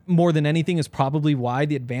that more than anything is probably why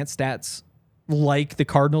the advanced stats like the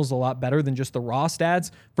Cardinals a lot better than just the raw stats.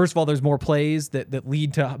 First of all, there's more plays that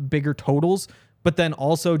lead to bigger totals, but then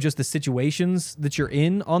also just the situations that you're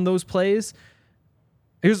in on those plays.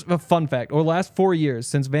 Here's a fun fact. Over the last 4 years,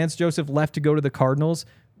 since Vance Joseph left to go to the Cardinals,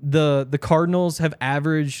 the Cardinals have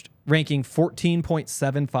averaged ranking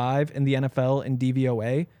 14.75 in the NFL in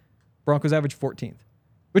DVOA. Broncos average 14th.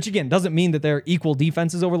 Which, again, doesn't mean that they're equal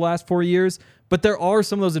defenses over the last 4 years, but there are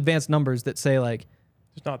some of those advanced numbers that say, like,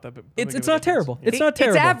 It's not that big. it's not terrible. It's not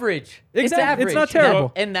terrible. It's average. It's Exactly. average. It's not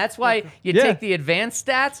terrible. And that's why you Yeah. take the advanced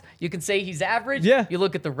stats. You can say he's average. Yeah. You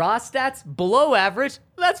look at the raw stats, below average.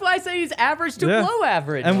 That's why I say he's average to Yeah. below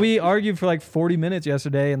average. And we argued for like 40 minutes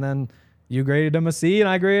yesterday, and then you graded him a C, and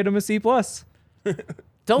I graded him a C+.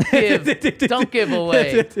 Don't give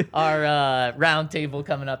away our round table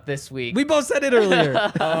coming up this week. We both said it earlier.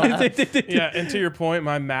 Yeah, and to your point,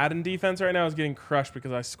 my Madden defense right now is getting crushed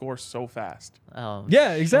because I score so fast. Oh,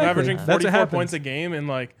 Yeah, exactly. I'm averaging That's what 44 happens. points a game, and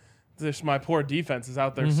like, my poor defense is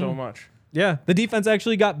out there so much. Yeah, the defense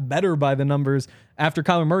actually got better by the numbers after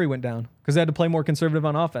Kyler Murray went down because they had to play more conservative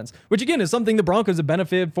on offense, which again is something the Broncos have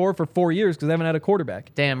benefited for 4 years because they haven't had a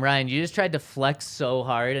quarterback. damn, Ryan, you just tried to flex so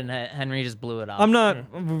hard, and Henry just blew it off. I'm not.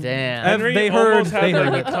 Damn. Henry They heard. almost They had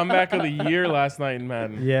heard like it. a comeback of the year last night in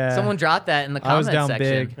Madden. Yeah. Someone dropped that in the I was comment down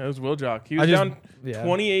section. big. It was Will Jock. He I was just- down yeah.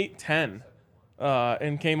 28-10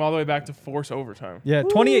 and came all the way back to force overtime. Yeah,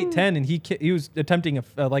 28-10, and he was attempting a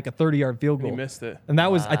 30-yard field He goal, missed it. and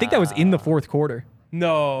that was I think that was in the fourth quarter.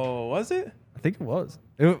 No, was it? I think it was.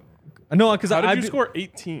 No, because How did I you score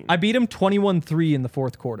 18? I beat him 21-3 in the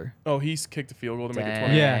fourth quarter. Oh, he's kicked a field goal to make it Dang.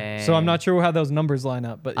 20. Yeah, so I'm not sure how those numbers line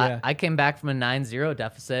up, but yeah. I came back from a 9-0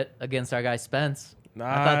 deficit against our guy Spence. I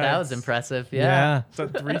thought that was Nice. impressive. yeah. Is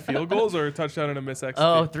that 3 field goals or a touchdown and a miss XP?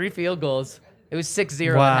 Oh, 3 field goals. It was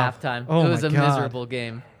 6-0 Wow. at halftime. Oh it was my a God. miserable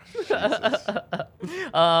game. Do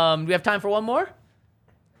we have time for one more?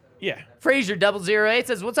 Yeah. Frazier008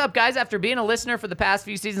 says, "What's up, guys? After being a listener for the past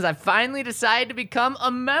few seasons, I finally decided to become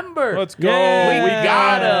a member. Let's go. Yeah. We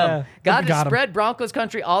got Yeah. him. Got to Got 'em. spread Broncos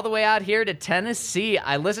country all the way out here to Tennessee.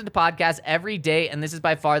 I listen to podcasts every day, and this is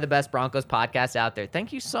by far the best Broncos podcast out there.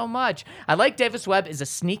 Thank you so much. I like Davis Webb is a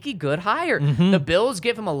sneaky good hire. The Bills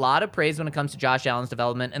give him a lot of praise when it comes to Josh Allen's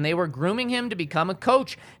development, and they were grooming him to become a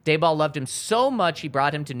coach. Dayball loved him so much, he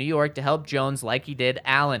brought him to New York to help Jones like he did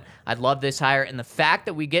Allen. I love this hire, and the fact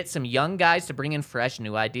that we get some young guys to bring in fresh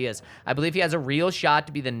new ideas. I believe he has a real shot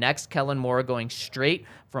to be the next Kellen Moore, going straight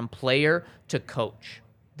from player to coach."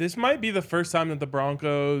 This might be the first time that the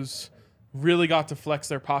Broncos really got to flex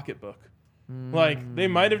their pocketbook. Like, they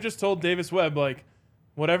might have just told Davis Webb, like,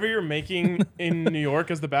 whatever you're making in New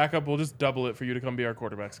York as the backup, we'll just double it for you to come be our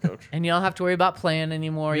quarterbacks coach. And you don't have to worry about playing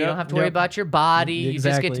anymore. You Yep. don't have to worry Yep. about your body. You just get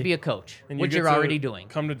Exactly. to be a coach, And which get you're to already doing.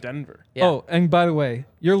 Come to Denver. Yeah. Oh, and by the way,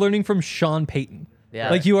 you're learning from Sean Payton. Yeah.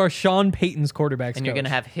 Like, you are Sean Payton's quarterbacks And you're coach. going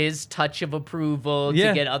to have his touch of approval Yeah.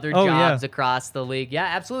 to get other Oh, jobs yeah. across the league. Yeah,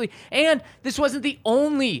 absolutely. And this wasn't the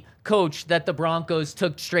only coach that the Broncos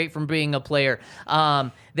took straight from being a player.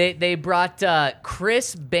 They brought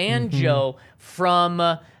Chris Banjo from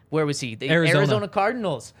where was he? The Arizona.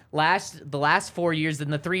 Cardinals. The last 4 years,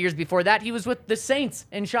 and the 3 years before that, he was with the Saints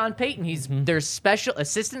and Sean Payton. He's their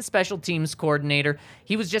assistant special teams coordinator.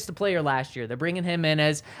 He was just a player last year. They're bringing him in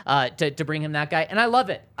as to bring him that guy, and I love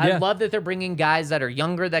it. I Yeah. love that they're bringing guys that are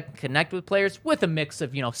younger that can connect with players with a mix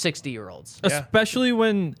of 60-year-olds. Especially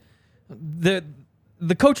when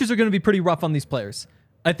the coaches are going to be pretty rough on these players.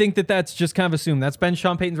 I think that's just kind of assumed. That's been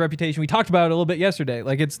Sean Payton's reputation. We talked about it a little bit yesterday.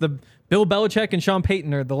 Like, it's the Bill Belichick and Sean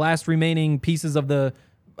Payton are the last remaining pieces of the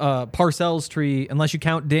Parcells tree, unless you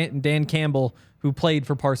count Dan Campbell, who played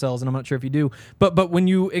for Parcells, and I'm not sure if you do. But when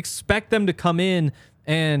you expect them to come in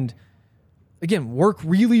and, again, work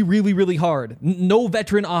really, really, really hard, no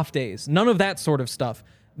veteran off days, none of that sort of stuff.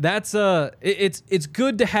 That's it's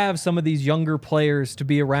good to have some of these younger players to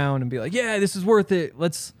be around and be like, yeah, this is worth it.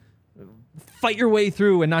 Let's fight your way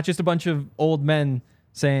through, and not just a bunch of old men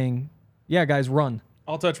saying, yeah, guys, run.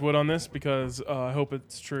 I'll touch wood on this because I hope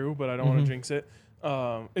it's true, but I don't want to jinx it.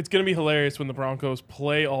 it's going to be hilarious when the Broncos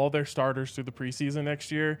play all their starters through the preseason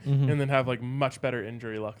next year and then have like much better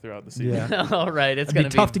injury luck throughout the season. Yeah. All right, it's It'd going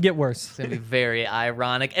be tough to get worse. It's going to be very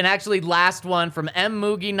ironic. And actually, last one from M.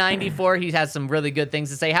 Moogie94. He has some really good things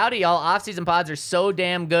to say. Howdy, y'all. Off-season pods are so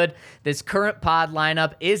damn good. This current pod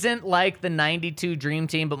lineup isn't like the 92 Dream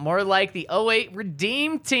Team, but more like the 08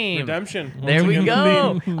 Redeem Team. Redemption. There we Once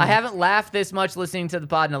go. again. I haven't laughed this much listening to the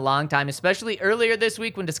pod in a long time, especially earlier this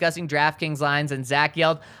week when discussing DraftKings lines and Zach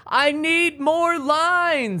yelled, "I need more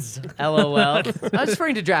lines." LOL. I was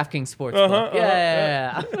referring to DraftKings Sportsbook.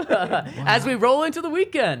 Yeah. As we roll into the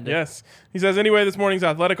weekend. Yes. He says, anyway, this morning's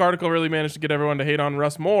Athletic article really managed to get everyone to hate on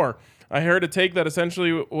Russ more. I heard a take that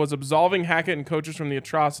essentially was absolving Hackett and coaches from the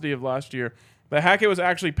atrocity of last year. That Hackett was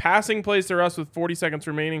actually passing plays to Russ with 40 seconds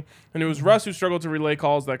remaining, and it was Russ who struggled to relay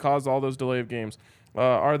calls that caused all those delay of games.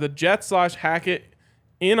 Are the Jets/Hackett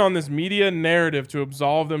in on this media narrative to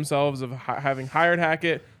absolve themselves of having hired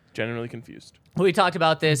Hackett? Generally confused. We talked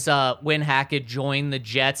about this when Hackett joined the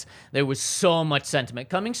Jets. There was so much sentiment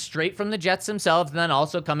coming straight from the Jets themselves, and then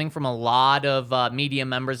also coming from a lot of media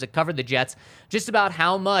members that covered the Jets, just about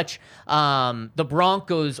how much the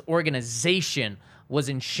Broncos organization was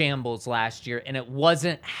in shambles last year, and it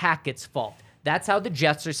wasn't Hackett's fault. That's how the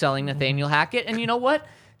Jets are selling Nathaniel Hackett, and you know what?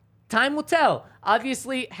 Time will tell.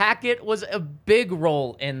 Obviously, Hackett was a big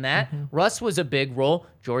role in that. Russ was a big role.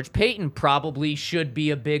 George Payton probably should be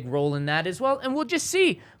a big role in that as well. And we'll just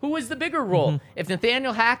see who was the bigger role. If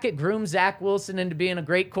Nathaniel Hackett grooms Zach Wilson into being a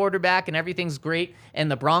great quarterback and everything's great, and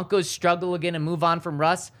the Broncos struggle again and move on from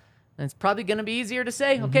Russ, then it's probably going to be easier to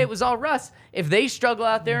say, okay, it was all Russ. If they struggle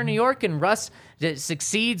out there in New York and Russ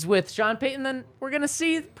succeeds with Sean Payton, then we're going to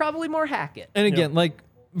see probably more Hackett. And again, like,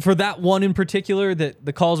 for that one in particular, that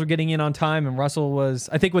the calls were getting in on time, and Russell was,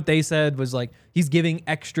 I think what they said was like, he's giving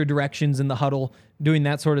extra directions in the huddle, doing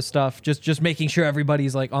that sort of stuff, just making sure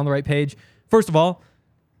everybody's like on the right page. First of all,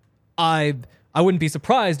 I wouldn't be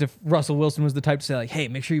surprised if Russell Wilson was the type to say like, hey,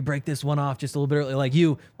 make sure you break this one off just a little bit early, like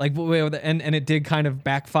you, like, and it did kind of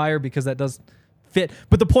backfire because that does fit.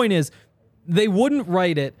 But the point is, they wouldn't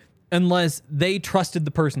write it unless they trusted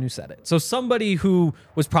the person who said it. So somebody who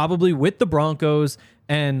was probably with the Broncos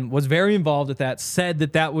and was very involved with that said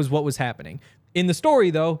that that was what was happening. In the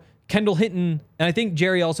story, though, Kendall Hinton, and I think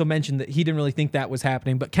Jerry also mentioned that he didn't really think that was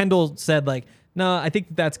happening, but Kendall said like, no, I think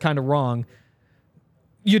that's kind of wrong.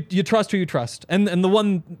 You trust who you trust. And the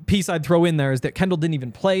one piece I'd throw in there is that Kendall didn't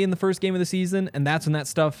even play in the first game of the season, and that's when that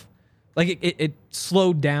stuff, like it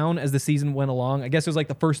slowed down as the season went along. I guess it was like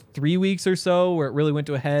the first 3 weeks or so where it really went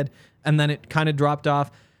to a head, and then it kind of dropped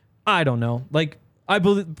off. I don't know. Like, I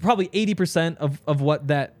believe probably 80% of what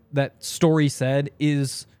that story said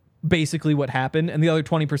is basically what happened, and the other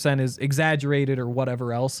 20% is exaggerated or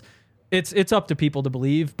whatever else. It's up to people to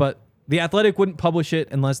believe, but The Athletic wouldn't publish it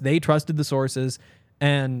unless they trusted the sources.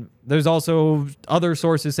 And there's also other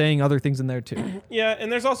sources saying other things in there too. Yeah,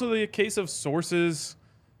 and there's also the case of sources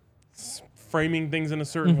framing things in a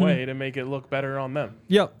certain way to make it look better on them.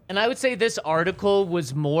 Yep. And I would say this article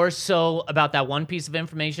was more so about that one piece of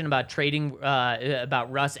information about trading,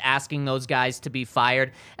 about Russ asking those guys to be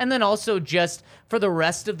fired. And then also just for the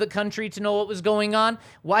rest of the country to know what was going on.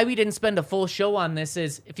 Why we didn't spend a full show on this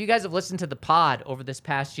is if you guys have listened to the pod over this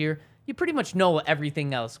past year, you pretty much know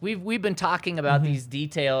everything else. We've been talking about these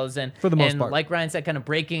details and for the most part, like Ryan said, kind of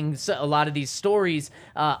breaking a lot of these stories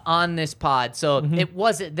on this pod. So it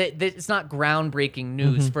wasn't that it's not groundbreaking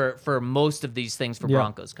news for most of these things for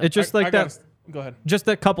Broncos. It's just like that. Go ahead. Just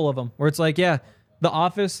a couple of them where it's like, yeah, the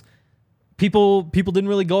office. People didn't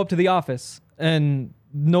really go up to the office, and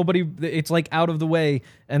nobody. It's like out of the way.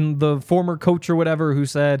 And the former coach or whatever who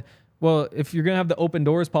said, well, if you're going to have the open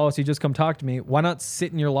doors policy, just come talk to me. Why not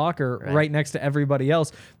sit in your locker right next to everybody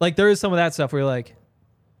else? Like, there is some of that stuff where you're like,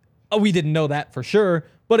 oh, we didn't know that for sure,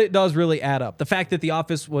 but it does really add up. The fact that the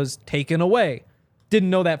office was taken away, didn't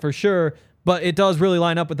know that for sure, but it does really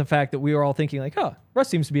line up with the fact that we were all thinking like, oh, Russ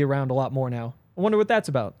seems to be around a lot more now. I wonder what that's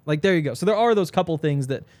about. Like, there you go. So there are those couple things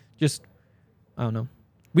that just, I don't know,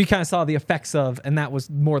 we kind of saw the effects of, and that was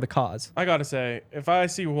more the cause. I got to say, if I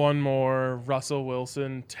see one more Russell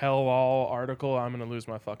Wilson tell-all article, I'm going to lose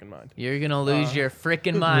my fucking mind. You're going to lose your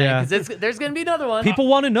freaking mind because there's going to be another one. People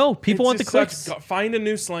want to know. People want the It's clicks. just find a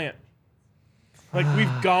new slant. Like,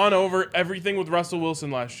 we've gone over everything with Russell Wilson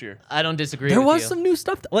last year. I don't disagree There with was you. some new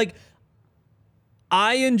stuff. Like,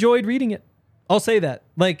 I enjoyed reading it. I'll say that.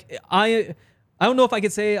 Like, I don't know if I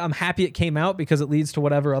could say I'm happy it came out because it leads to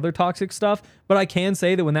whatever other toxic stuff, but I can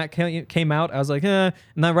say that when that came out, I was like, and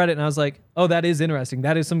I read it and I was like, oh, that is interesting.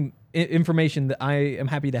 That is some information that I am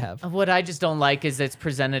happy to have. What I just don't like is it's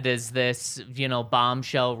presented as this,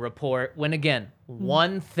 bombshell report when, again,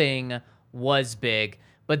 one thing was big,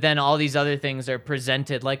 but then all these other things are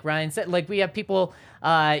presented. Like Ryan said, like we have people,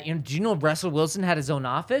 do you know Russell Wilson had his own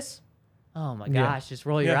office? Oh my gosh, just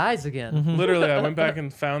roll your eyes again. Literally, I went back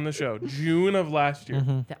and found the show. June of last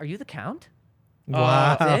year. Are you the Count?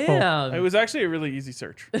 Wow. Damn. It was actually a really easy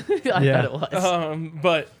search. I thought it was.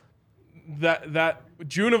 But that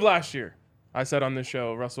June of last year, I said on this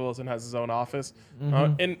show, Russell Wilson has his own office.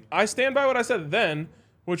 And I stand by what I said then,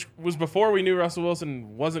 which was before we knew Russell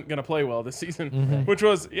Wilson wasn't going to play well this season, which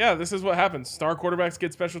was, this is what happens. Star quarterbacks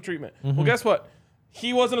get special treatment. Well, guess what?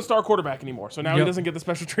 He wasn't a star quarterback anymore, so now he doesn't get the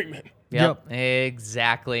special treatment. Yep,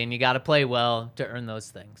 exactly. And you got to play well to earn those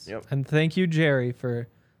things. Yep. And thank you, Jerry, for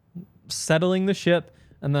settling the ship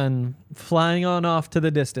and then flying on off to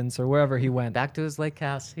the distance or wherever he went. Back to his lake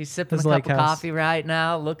house. He's sipping His a lake cup of house. coffee right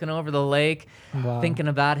now, looking over the lake, Wow. thinking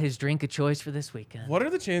about his drink of choice for this weekend. What are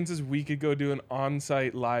the chances we could go do an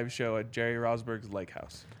on-site live show at Jerry Rosberg's lake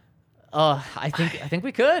house? I think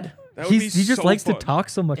we could. That would be He just so likes fun. to talk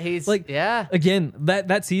so much. He's like, yeah. Again,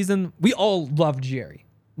 that season, we all loved Jerry.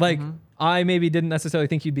 Like, I maybe didn't necessarily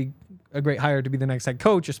think he'd be a great hire to be the next head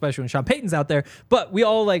coach, especially when Sean Payton's out there. But we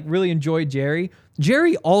all like really enjoyed Jerry.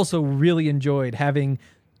 Jerry also really enjoyed having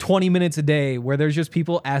 20 minutes a day where there's just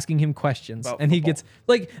people asking him questions. About And he football. gets,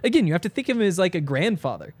 like, again, you have to think of him as like a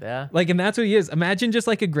grandfather. Yeah. Like, and that's what he is. Imagine just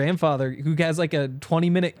like a grandfather who has like a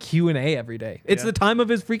 20-minute Q&A every day. It's Yeah. the time of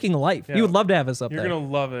his freaking life. Yeah. He would love to have us up You're there. going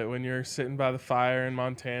to love it when you're sitting by the fire in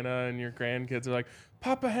Montana and your grandkids are like,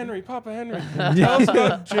 Papa Henry, Papa Henry. Tell us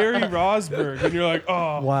about Jerry Rosberg. And you're like,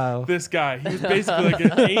 oh, Wow. this guy. He was basically like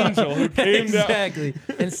an angel who came down. Exactly.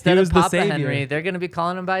 Instead was of the Papa savior. Henry, they're going to be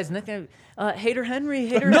calling him by his nickname. Hater Henry,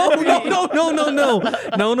 Hater No, Henry.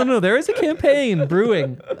 no. There is a campaign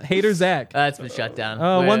brewing. Hater Zach. That's been shut down.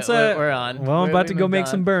 We're on. Well, I'm We're- about to we go moved make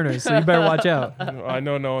on. some burners, so you better watch out. I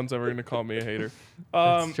know no one's ever going to call me a hater.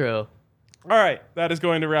 That's true. All right, that is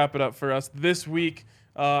going to wrap it up for us this week.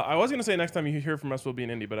 I was going to say next time you hear from us, we'll be in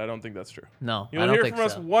Indy, but I don't think that's true. No, You'll I don't hear think from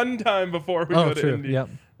us so. one time before we Oh, go to true. Indy. Yep.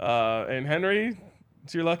 And Henry,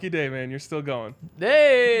 it's your lucky day, man. You're still going.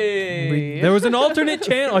 Hey! There was an alternate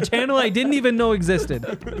channel, a channel I didn't even know existed.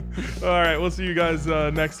 All right, we'll see you guys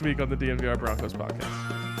next week on the DNVR Broncos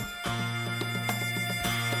podcast.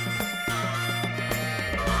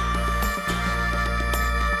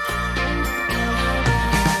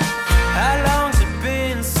 How long's it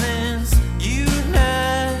been since you and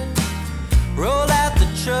I rolled out the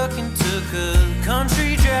truck and took a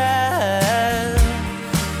country drive?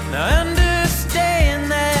 Now I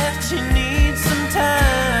understand that you need some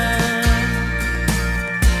time.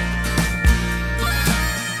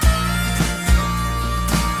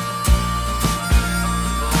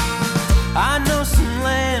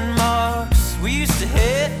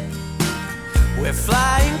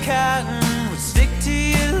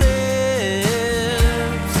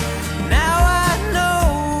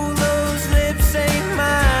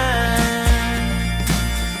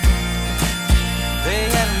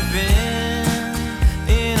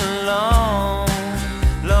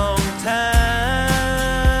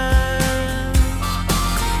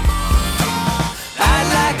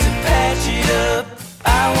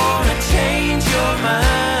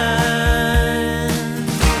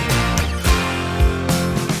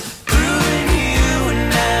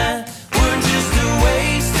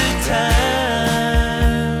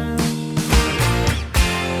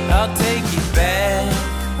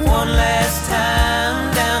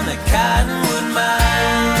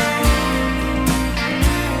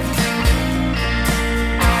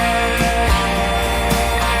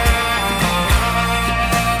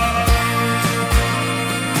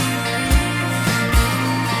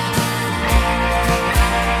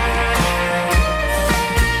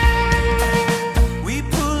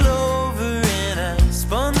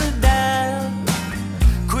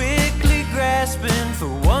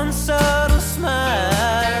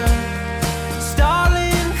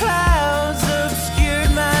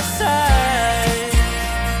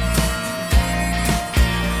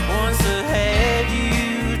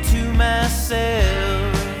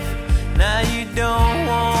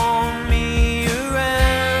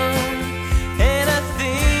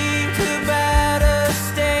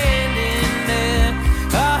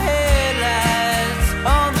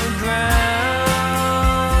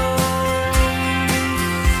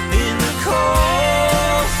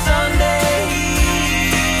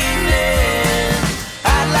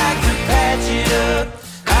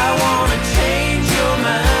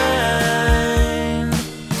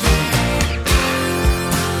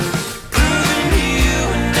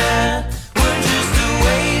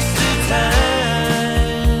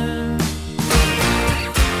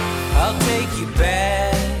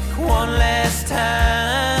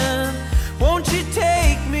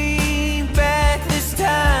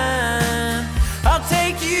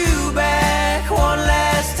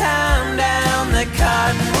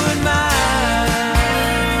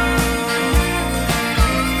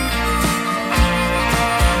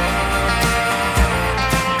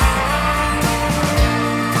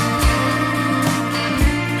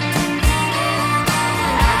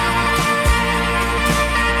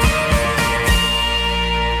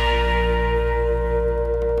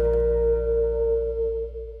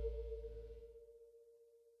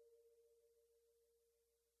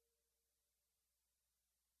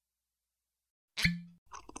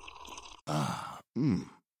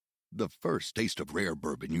 The first taste of rare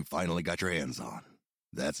bourbon you finally got your hands on.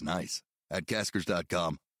 That's nice. At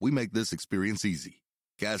Caskers.com, we make this experience easy.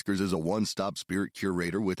 Caskers is a one-stop spirit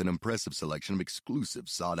curator with an impressive selection of exclusive,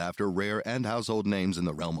 sought-after, rare, and household names in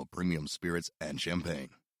the realm of premium spirits and champagne.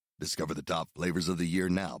 Discover the top flavors of the year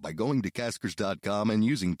now by going to Caskers.com and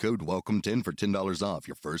using code WELCOME10 for $10 off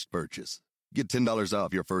your first purchase. Get $10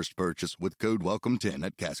 off your first purchase with code WELCOME10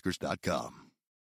 at Caskers.com.